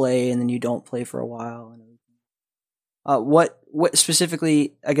you play and then you don't play for a while. What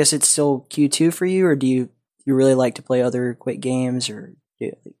specifically, I guess it's still Q2 for you, or do you really like to play other Quake games, or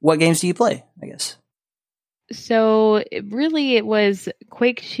what games do you play, I guess? So it was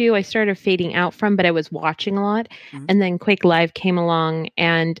Quake 2 I started fading out from, but I was watching a lot. Mm-hmm. And then Quake Live came along,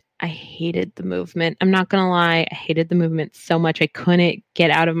 and I hated the movement. I'm not going to lie. I hated the movement so much I couldn't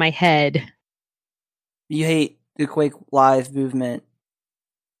get out of my head. You hate the Quake Live movement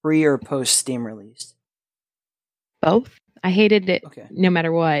pre or post Steam release? Both. I hated it no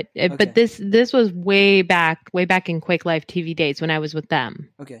matter what. Okay. But this was way back in Quake Live TV days when I was with them.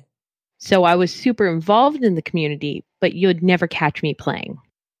 Okay. So I was super involved in the community, but you'd never catch me playing.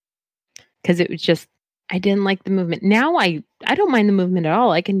 Because it was just, I didn't like the movement. Now I don't mind the movement at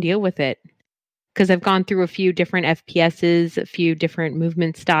all. I can deal with it. Because I've gone through a few different FPSs, a few different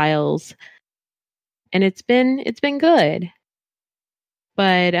movement styles. And it's been good.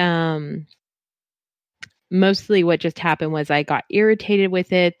 But mostly what just happened was I got irritated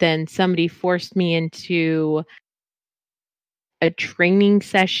with it. Then somebody forced me into a training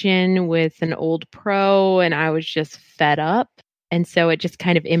session with an old pro and I was just fed up. And so it just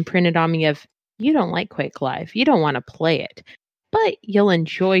kind of imprinted on me of, you don't like Quake Live. You don't want to play it, but you'll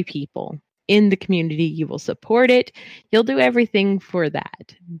enjoy people in the community. You will support it. You'll do everything for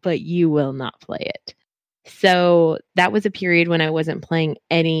that, but you will not play it. So that was a period when I wasn't playing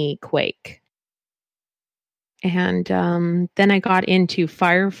any Quake. And then I got into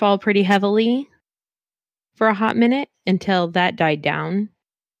Firefall pretty heavily for a hot minute until that died down.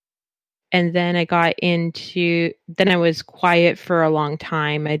 And then I was quiet for a long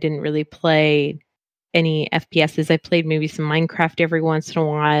time. I didn't really play any FPSs. I played maybe some Minecraft every once in a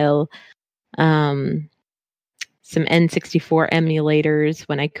while, some N64 emulators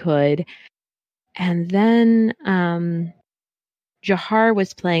when I could. And then Jahar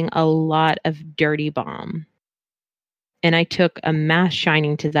was playing a lot of Dirty Bomb. And I took a mass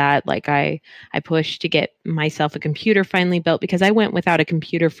shining to that. Like I pushed to get myself a computer finally built because I went without a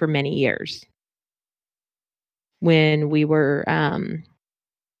computer for many years. When we were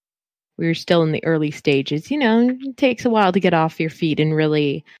still in the early stages, it takes a while to get off your feet and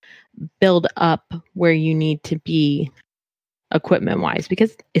really build up where you need to be equipment wise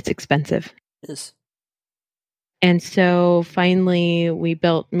because it's expensive. It is. And so finally we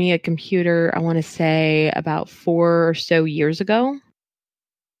built me a computer, I want to say about 4 or so years ago.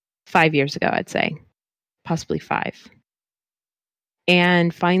 5 years ago, I'd say. Possibly 5.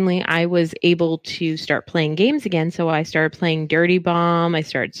 And finally I was able to start playing games again. So I started playing Dirty Bomb. I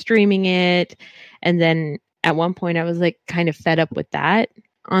started streaming it. And then at one point I was like kind of fed up with that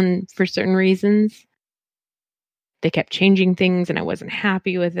for certain reasons. They kept changing things and I wasn't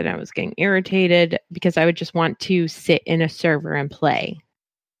happy with it. I was getting irritated because I would just want to sit in a server and play.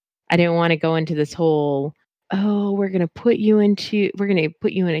 I didn't want to go into this whole, we're going to put you in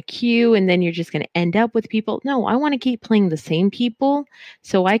a queue and then you're just going to end up with people. No, I want to keep playing the same people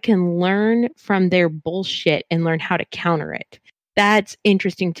so I can learn from their bullshit and learn how to counter it. That's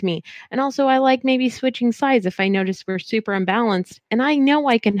interesting to me. And also I like maybe switching sides if I notice we're super unbalanced and I know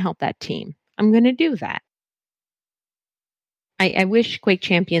I can help that team. I'm going to do that. I wish Quake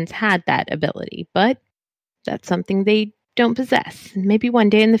Champions had that ability, but that's something they don't possess. Maybe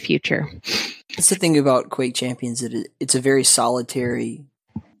one day in the future. That's the thing about Quake Champions, that it's a very solitary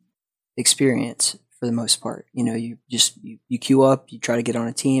experience for the most part. You queue up, you try to get on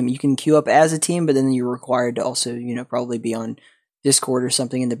a team. You can queue up as a team, but then you're required to also, probably be on Discord or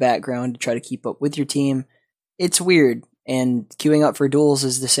something in the background to try to keep up with your team. It's weird. And queuing up for duels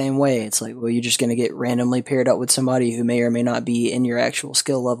is the same way. It's like, well, you're just going to get randomly paired up with somebody who may or may not be in your actual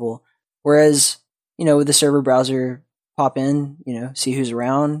skill level. Whereas, with the server browser, pop in, see who's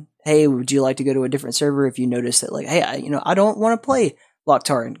around. Hey, would you like to go to a different server if you notice that, like, hey, I don't want to play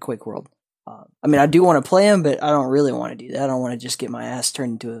Loktar in Quake World. I do want to play him, but I don't really want to do that. I don't want to just get my ass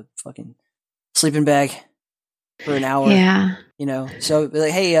turned into a fucking sleeping bag for an hour. Yeah. So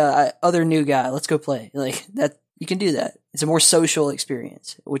like, hey, other new guy, let's go play. Like that. You can do that. It's a more social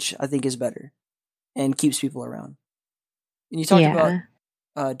experience, which I think is better and keeps people around. And you talked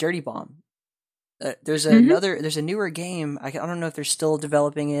about Dirty Bomb. There's a newer game. I don't know if they're still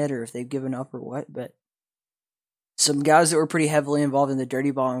developing it or if they've given up or what, but some guys that were pretty heavily involved in the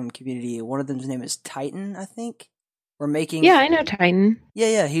Dirty Bomb community. One of them's name is Titan, I think. Yeah, I know Titan.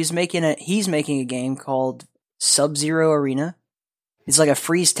 Yeah. He's making a game called Sub-Zero Arena. It's like a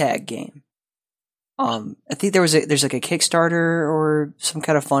freeze tag game. I think there's like a Kickstarter or some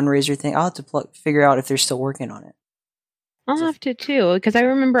kind of fundraiser thing. I'll have to figure out if they're still working on it. I'll have to too, because I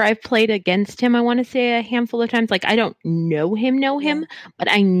remember I've played against him, I want to say a handful of times. Like, I don't know him,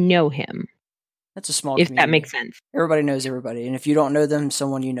 but I know him. That's a small community. If that makes sense. Everybody knows everybody. And if you don't know them,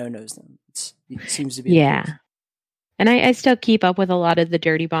 someone knows them. It seems to be. Yeah. And I still keep up with a lot of the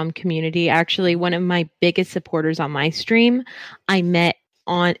Dirty Bomb community. Actually, one of my biggest supporters on my stream, I met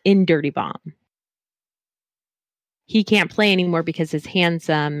in Dirty Bomb. He can't play anymore because his hands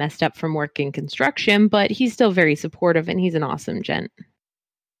messed up from work in construction, but he's still very supportive and he's an awesome gent.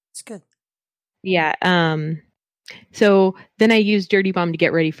 It's good. Yeah. So then I used Dirty Bomb to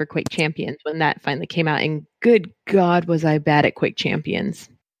get ready for Quake Champions when that finally came out. And good God, was I bad at Quake Champions.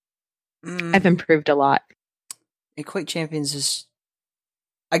 I've improved a lot. And Quake Champions is,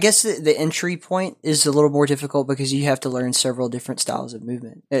 I guess the entry point is a little more difficult because you have to learn several different styles of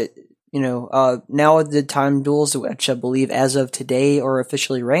movement. Now the time duels, which I believe as of today are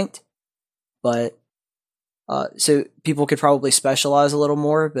officially ranked, but so people could probably specialize a little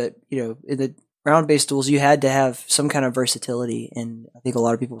more. But in the round-based duels, you had to have some kind of versatility, and I think a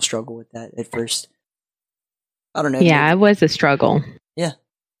lot of people struggle with that at first. I don't know. Yeah, it was a struggle. Yeah,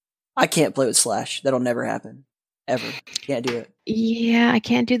 I can't play with Slash. That'll never happen, ever. Can't do it. Yeah, I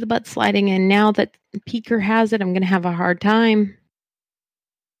can't do the butt sliding, and now that Peeker has it, I'm going to have a hard time.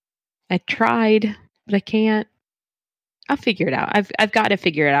 I tried, but I can't. I'll figure it out. I've got to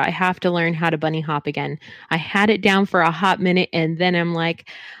figure it out. I have to learn how to bunny hop again. I had it down for a hot minute, and then I'm like,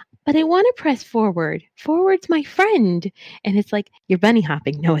 but I want to press forward. Forward's my friend. And it's like, you're bunny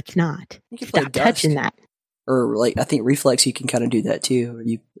hopping. No, it's not. You can play Stop touching Dusk. that. Or like I think Reflex, you can kind of do that too. Or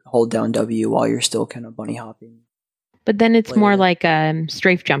you hold down W while you're still kind of bunny hopping. But then it's Play more with it. like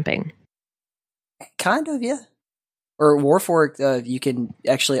strafe jumping. Kind of, yeah. Or Warfork, you can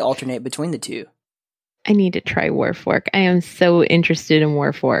actually alternate between the two. I need to try Warfork. I am so interested in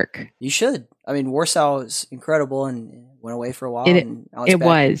Warfork. You should. I mean, Warsaw is incredible and went away for a while. It- and now it's It back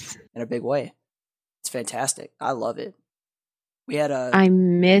was. in a big way. It's fantastic. I love it. We had a I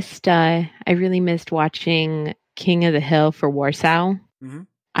really missed watching King of the Hill for Warsaw. Mhm.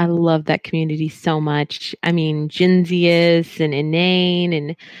 I love that community so much. I mean, Jinzius and Inane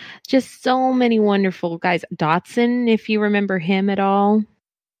and just so many wonderful guys. Dotson, if you remember him at all.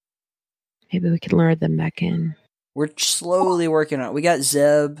 Maybe we can lure them back in. We're slowly working on it. We got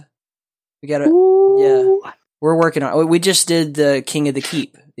Zeb. We got Ooh. We're working on it. We just did the King of the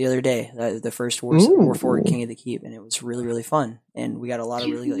Keep the other day, the first Warfork King of the Keep, and it was really, really fun. And we got a lot of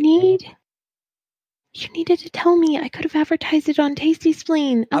really You needed to tell me. I could have advertised it on Tasty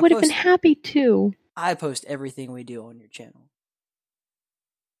Spleen. I would have been happy to. I post everything we do on your channel.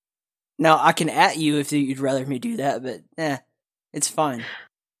 Now, I can at you if you'd rather me do that, but it's fine.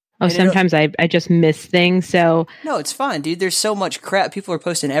 Oh, And sometimes I just miss things, so... No, it's fine, dude. There's so much crap. People are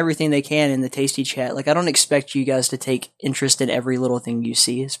posting everything they can in the Tasty chat. Like, I don't expect you guys to take interest in every little thing you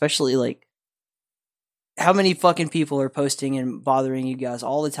see, especially, like, how many fucking people are posting and bothering you guys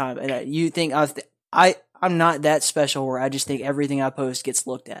all the time? And you think I'm not that special where I just think everything I post gets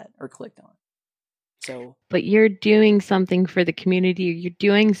looked at or clicked on. So, but you're doing something for the community. You're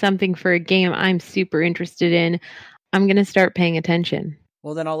doing something for a game I'm super interested in. I'm going to start paying attention.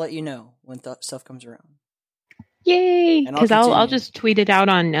 well, then I'll let you know when stuff comes around. Yay! And Because I'll continue. just tweet it out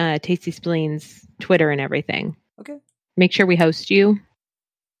on Tasty Spleen's Twitter and everything. Okay. Make sure we host you.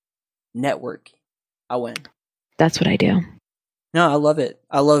 Network. I win. That's what I do. No, I love it.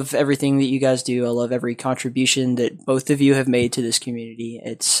 I love everything that you guys do. I love every contribution that both of you have made to this community.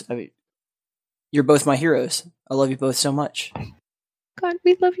 You're both my heroes. I love you both so much. God,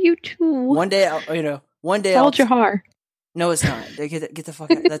 we love you too. One day, Al Jahar. No, it's not. Get the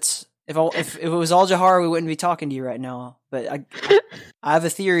fuck out. That's if it was Al Jahar, we wouldn't be talking to you right now. But I have a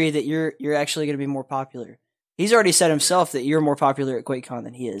theory that you're actually going to be more popular. He's already said himself that you're more popular at QuakeCon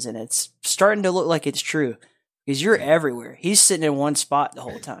than he is, and it's starting to look like it's true because you're everywhere. He's sitting in one spot the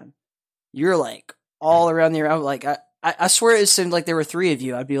whole time. You're like all around the around. Like I swear it seemed like there were three of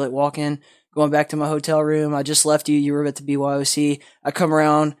you. I'd be like walking, going back to my hotel room. I just left you. You were at the BYOC. I come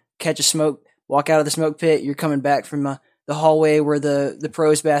around, catch a smoke, walk out of the smoke pit. You're coming back from the hallway where the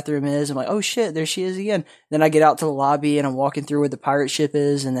pros bathroom is. I'm like, oh shit, there she is again. Then I get out to the lobby and I'm walking through where the pirate ship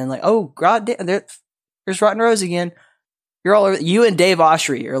is, and then like, oh god damn, there's Rotten Rose again. You're all over. You and Dave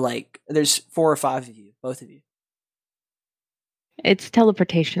Oshry are like, there's 4 or 5 of you, both of you. It's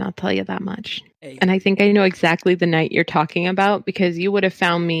teleportation, I'll tell you that much. Hey. And I think I know exactly the night you're talking about because you would have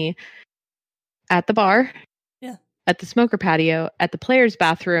found me at the bar, at the smoker patio, at the player's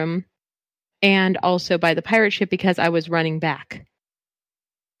bathroom, and also by the pirate ship because I was running back.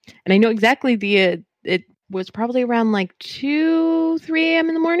 And I know exactly it was probably around like 2, 3 a.m.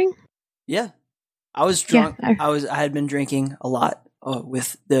 in the morning. Yeah. I was drunk. Yeah, I had been drinking a lot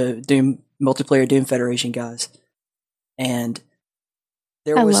with the Doom multiplayer Doom Federation guys. And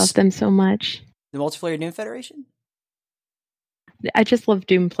I love them so much. The multiplayer Doom Federation? I just love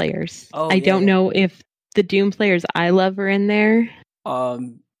Doom players. I don't know if the Doom players I love are in there.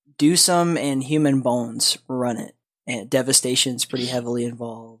 Doosum and Human Bones run it. And Devastation's pretty heavily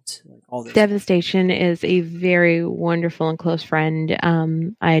involved. Like all this. Devastation is a very wonderful and close friend.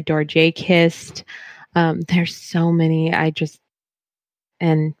 I adore Jay Kist. There's so many.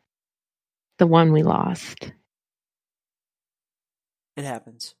 And the one we lost. It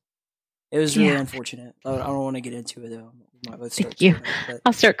happens. It was really unfortunate. I don't want to get into it though. We might both start. Thank you.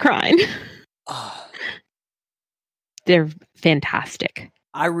 I'll start crying. They're fantastic.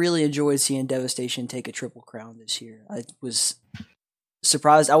 I really enjoyed seeing Devastation take a triple crown this year. I was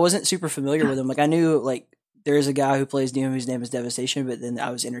surprised. I wasn't super familiar with him. Like I knew like there's a guy who plays Doom whose name is Devastation, but then I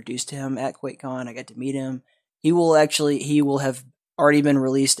was introduced to him at QuakeCon. I got to meet him. He will have already been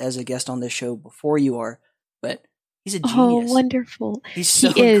released as a guest on this show before you are, but he's a genius. Oh, wonderful. He's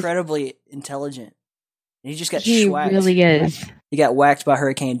so incredibly intelligent. And he just got swag. He really is. he got whacked by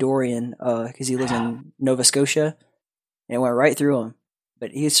Hurricane Dorian because he lives in Nova Scotia, and it went right through him.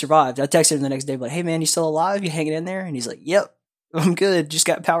 But he survived. I texted him the next day, like, "Hey man, you still alive? You hanging in there?" And he's like, "Yep, I'm good. Just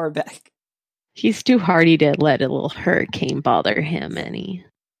got power back." He's too hardy to let a little hurricane bother him any.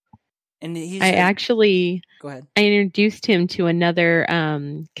 And I actually go ahead. I introduced him to another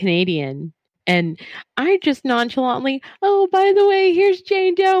Canadian, and I just nonchalantly, "Oh, by the way, here's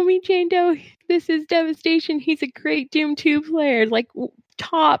Jane Doe. Meet Jane Doe. This is Devastation. He's a great Doom 2 player, like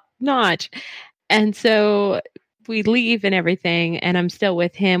top notch." And so we leave and everything, and I'm still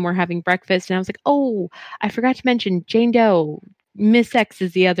with him. We're having breakfast, and I was like, "Oh, I forgot to mention Jane Doe. Miss X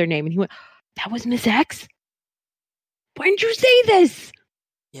is the other name." And he went, "That was Miss X? Why didn't you say this?"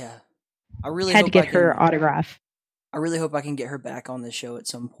 Yeah. I really had to get her autograph. I really hope I can get her back on the show at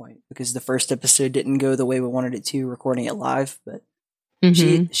some point, because the first episode didn't go the way we wanted it to, recording it live, but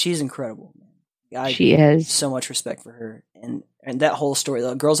she's incredible. She is. So much respect for her. And that whole story,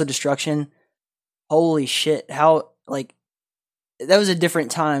 the Girls of Destruction, holy shit, how, like, that was a different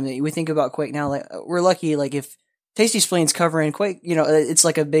time. We think about Quake now, like, we're lucky, like, if Tasty Spleen's covering Quake, you know, it's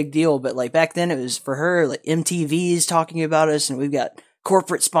like a big deal, but like back then it was for her, like MTV's talking about us, and we've got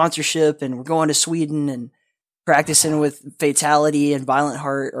corporate sponsorship, and we're going to Sweden and practicing with Fatality and Violent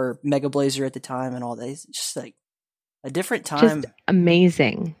Heart or Mega Blazer at the time and all that. It's just like a different time. Just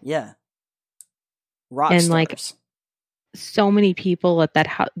amazing. Yeah. Rock and stars. Like so many people at that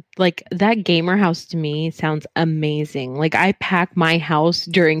house, like that gamer house to me sounds amazing. Like I pack my house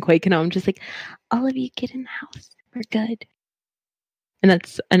during Quake and I'm just like, all of you get in the house. We're good. And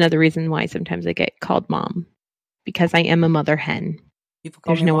that's another reason why sometimes I get called mom, because I am a mother hen.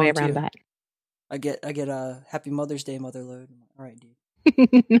 There's no way around that. I get a Happy Mother's Day mother load. All right,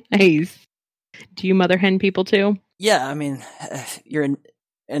 dude. Nice. Do you mother hen people too? Yeah, I mean, you're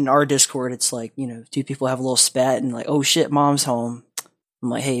in our Discord. It's like, you know, two people have a little spat and like, oh shit, mom's home. I'm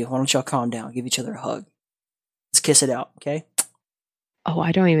like, hey, why don't y'all calm down? Give each other a hug. Let's kiss it out, okay? Oh,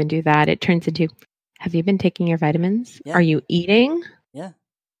 I don't even do that. It turns into, have you been taking your vitamins? Yeah. Are you eating? Yeah.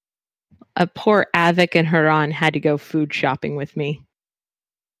 A poor Avik and Haran had to go food shopping with me.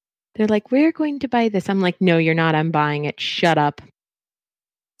 They're like, we're going to buy this. I'm like, no, you're not. I'm buying it. Shut up.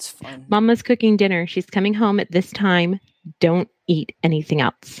 It's fun. Mama's cooking dinner. She's coming home at this time. Don't eat anything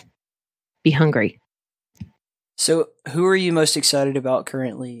else. Be hungry. So, who are you most excited about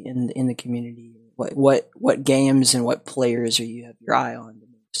currently in the community? What games and what players are you have your eye on the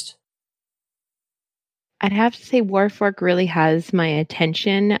most? I'd have to say Warfork really has my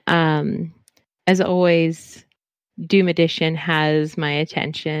attention. As always, Doom Edition has my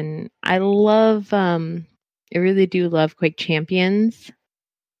attention. I love, I really do love Quake Champions.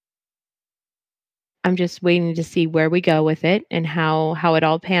 I'm just waiting to see where we go with it and how it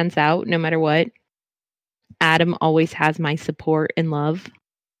all pans out, no matter what. Adam always has my support and love.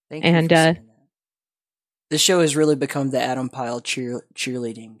 Thank you for saying that. The show has really become the Adam Pyle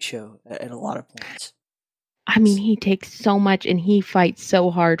cheerleading show at a lot of points. I mean, he takes so much and he fights so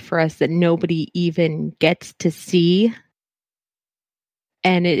hard for us that nobody even gets to see.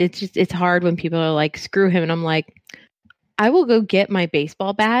 And it's hard when people are like, screw him. And I'm like, I will go get my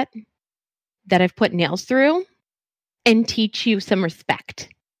baseball bat that I've put nails through and teach you some respect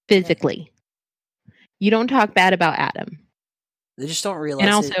physically. You don't talk bad about Adam. They just don't realize.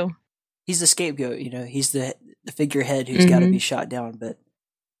 And also, he's the scapegoat, you know, he's the figurehead who's got to be shot down, but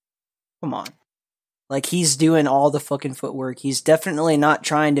come on. Like, he's doing all the fucking footwork. He's definitely not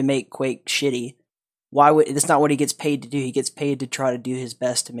trying to make Quake shitty. That's not what he gets paid to do. He gets paid to try to do his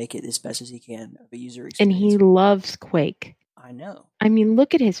best to make it as best as he can of a user experience. And he loves Quake. I know. I mean,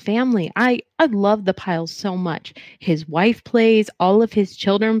 look at his family. I love the Piles so much. His wife plays, all of his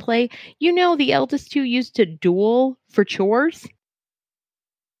children play. You know, the eldest two used to duel for chores.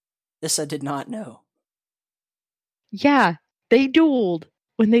 This I did not know. Yeah, they dueled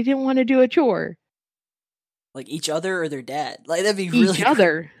when they didn't want to do a chore. Like each other or their dad? Like, that'd be really each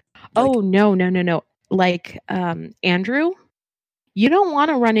other. Like, oh, no. Like, Andrew, you don't want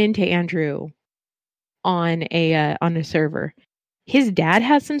to run into Andrew on a server. His dad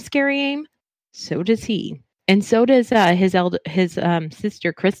has some scary aim. So does he. And so does his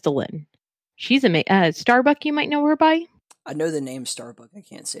sister, Crystalline. She's Starbuck, you might know her by. I know the name Starbuck. I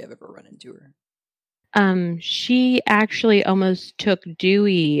can't say I've ever run into her. She actually almost took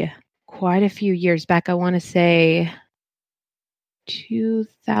Dewey quite a few years back. I want to say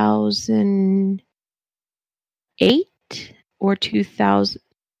 2008 or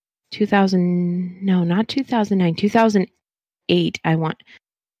 2000. No, not 2009. 2008.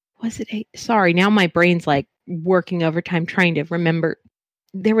 Was it 8? Sorry, now my brain's like working overtime trying to remember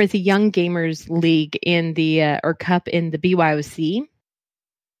there was a Young Gamers League in the or Cup in the BYOC.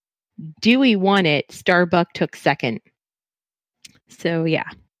 Dewey won it. Starbuck took second. So yeah,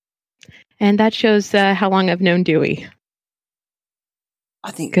 and that shows how long I've known Dewey.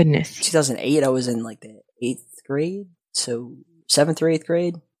 I think Goodness, 2008. I was in like the 8th grade, so 7th or 8th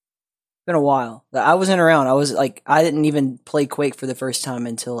grade. Been a while. I wasn't around. I was like, I didn't even play Quake for the first time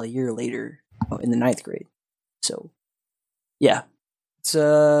until a year later in the 9th grade. So, yeah, it's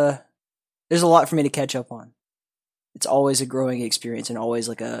there's a lot for me to catch up on. It's always a growing experience, and always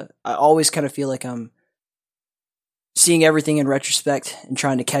I always kind of feel like I'm seeing everything in retrospect and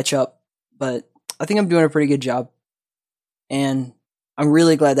trying to catch up. But I think I'm doing a pretty good job, and I'm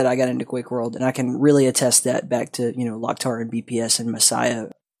really glad that I got into Quake World, and I can really attest that back to Loktar and BPS and Messiah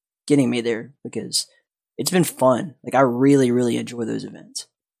getting me there, because it's been fun. Like, I really, really enjoy those events.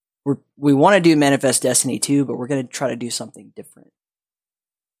 We want to do Manifest Destiny too, but we're going to try to do something different.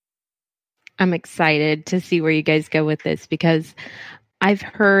 I'm excited to see where you guys go with this, because I've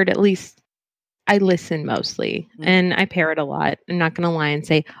heard, at least I listen mostly, and I parrot a lot. I'm not going to lie and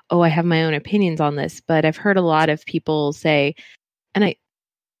say, oh, I have my own opinions on this, but I've heard a lot of people say, and I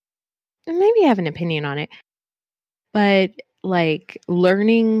maybe have an opinion on it, but like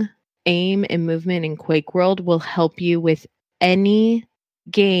learning aim and movement in Quake World will help you with any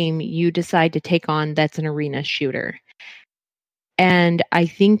game you decide to take on that's an arena shooter. And I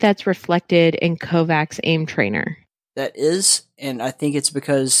think that's reflected in Kovac's aim trainer. That is, and I think it's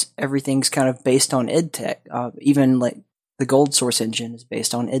because everything's kind of based on EdTech. Even like the Gold Source engine is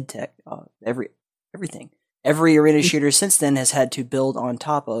based on EdTech. Everything. Every arena shooter since then has had to build on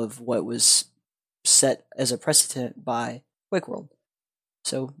top of what was set as a precedent by Quake World.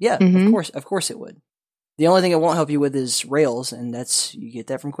 So yeah, of course it would. The only thing it won't help you with is Rails, and you get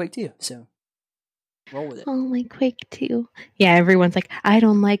that from Quake 2. So roll with it. Oh, like Quake 2. Yeah, everyone's like, I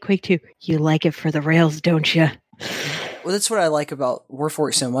don't like Quake 2. You like it for the Rails, don't you? Well, that's what I like about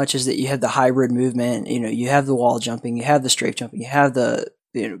Warforged so much, is that you have the hybrid movement. You have the wall jumping, you have the strafe jumping, you have the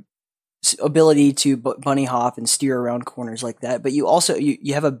ability to bunny hop and steer around corners like that. But you also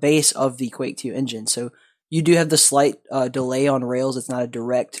you have a base of the Quake 2 engine, so you do have the slight delay on Rails. It's not a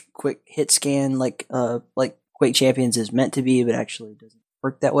direct quick hit scan like Quake Champions is meant to be, but actually doesn't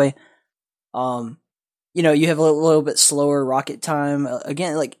work that way. You have a little bit slower rocket time.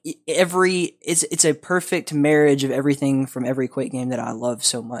 Again, like it's a perfect marriage of everything from every Quake game that I love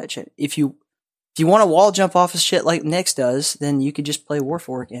so much. If you want to wall jump off of shit like Nyx does, then you could just play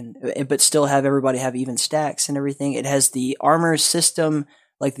Warforged but still have everybody have even stacks and everything. It has the armor system,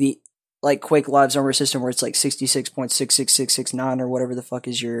 like Quake Live's armor system, where it's like 66.66669 or whatever the fuck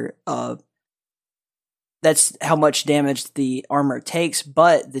is your that's how much damage the armor takes,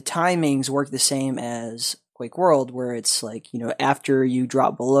 but the timings work the same as Quake World, where it's like, after you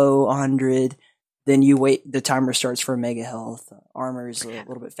drop below 100, then you wait, the timer starts for mega health. Armor is a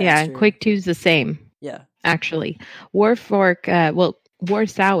little bit faster. Yeah, Quake 2 is the same. Yeah. Actually. Warsaw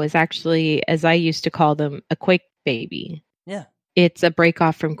is actually, as I used to call them, a Quake baby. Yeah. It's a break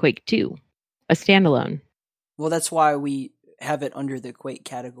off from Quake 2, a standalone. Well, that's why we have it under the Quake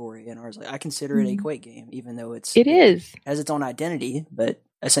category in ours. Like, I consider it a Quake game, even though it has its own identity, but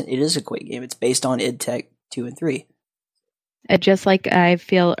it is a Quake game. It's based on EdTech 2 and 3. Just like I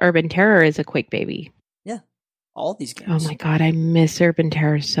feel Urban Terror is a Quake baby. Yeah, all these games. Oh my god, I miss Urban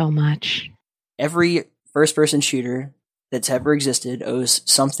Terror so much. Every first-person shooter that's ever existed owes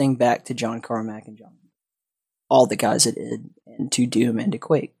something back to John Carmack and John. All the guys at id, and to Doom and to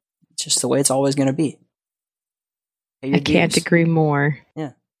Quake. It's just the way it's always going to be. I can't agree more.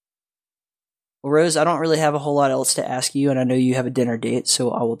 Yeah. Well, Rose, I don't really have a whole lot else to ask you, and I know you have a dinner date,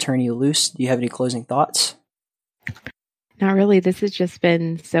 so I will turn you loose. Do you have any closing thoughts? Not really. This has just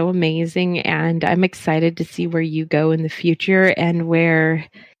been so amazing, and I'm excited to see where you go in the future and where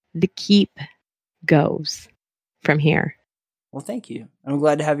the Keep goes from here. Well, thank you. I'm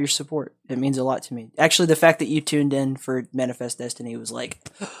glad to have your support. It means a lot to me. Actually, the fact that you tuned in for Manifest Destiny was like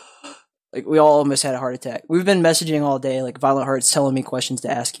we all almost had a heart attack. We've been messaging all day, like Violent Hearts telling me questions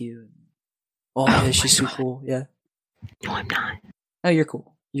to ask you. Oh, yeah, she's so cool. Yeah. No, I'm not. Oh, you're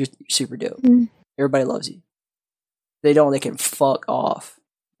cool. You're super dope. Mm. Everybody loves you. They don't, they can fuck off.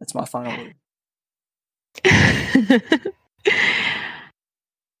 That's my final word.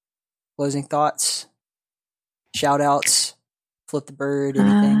 Closing thoughts? Shout outs? Flip the bird?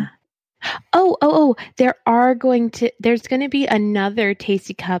 Anything? There's going to be another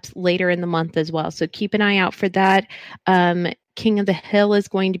Tasty Cups later in the month as well. So keep an eye out for that. King of the Hill is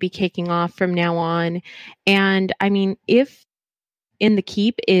going to be kicking off from now on. And I mean, if In the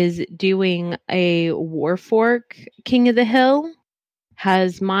Keep is doing a Warforged King of the Hill,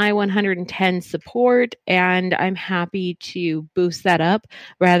 has my 110 support, and I'm happy to boost that up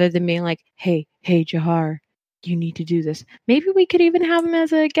rather than being like, hey, Jahar, you need to do this. Maybe we could even have him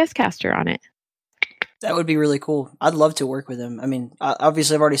as a guest caster on it. That would be really cool. I'd love to work with him. I mean,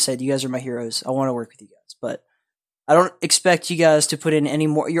 obviously, I've already said you guys are my heroes. I want to work with you guys, but I don't expect you guys to put in any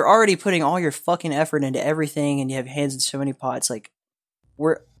more. You're already putting all your fucking effort into everything, and you have hands in so many pots. Like,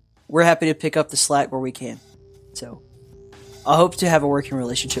 we're happy to pick up the slack where we can. So, I hope to have a working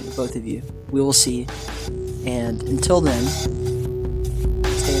relationship with both of you. We will see. And until then,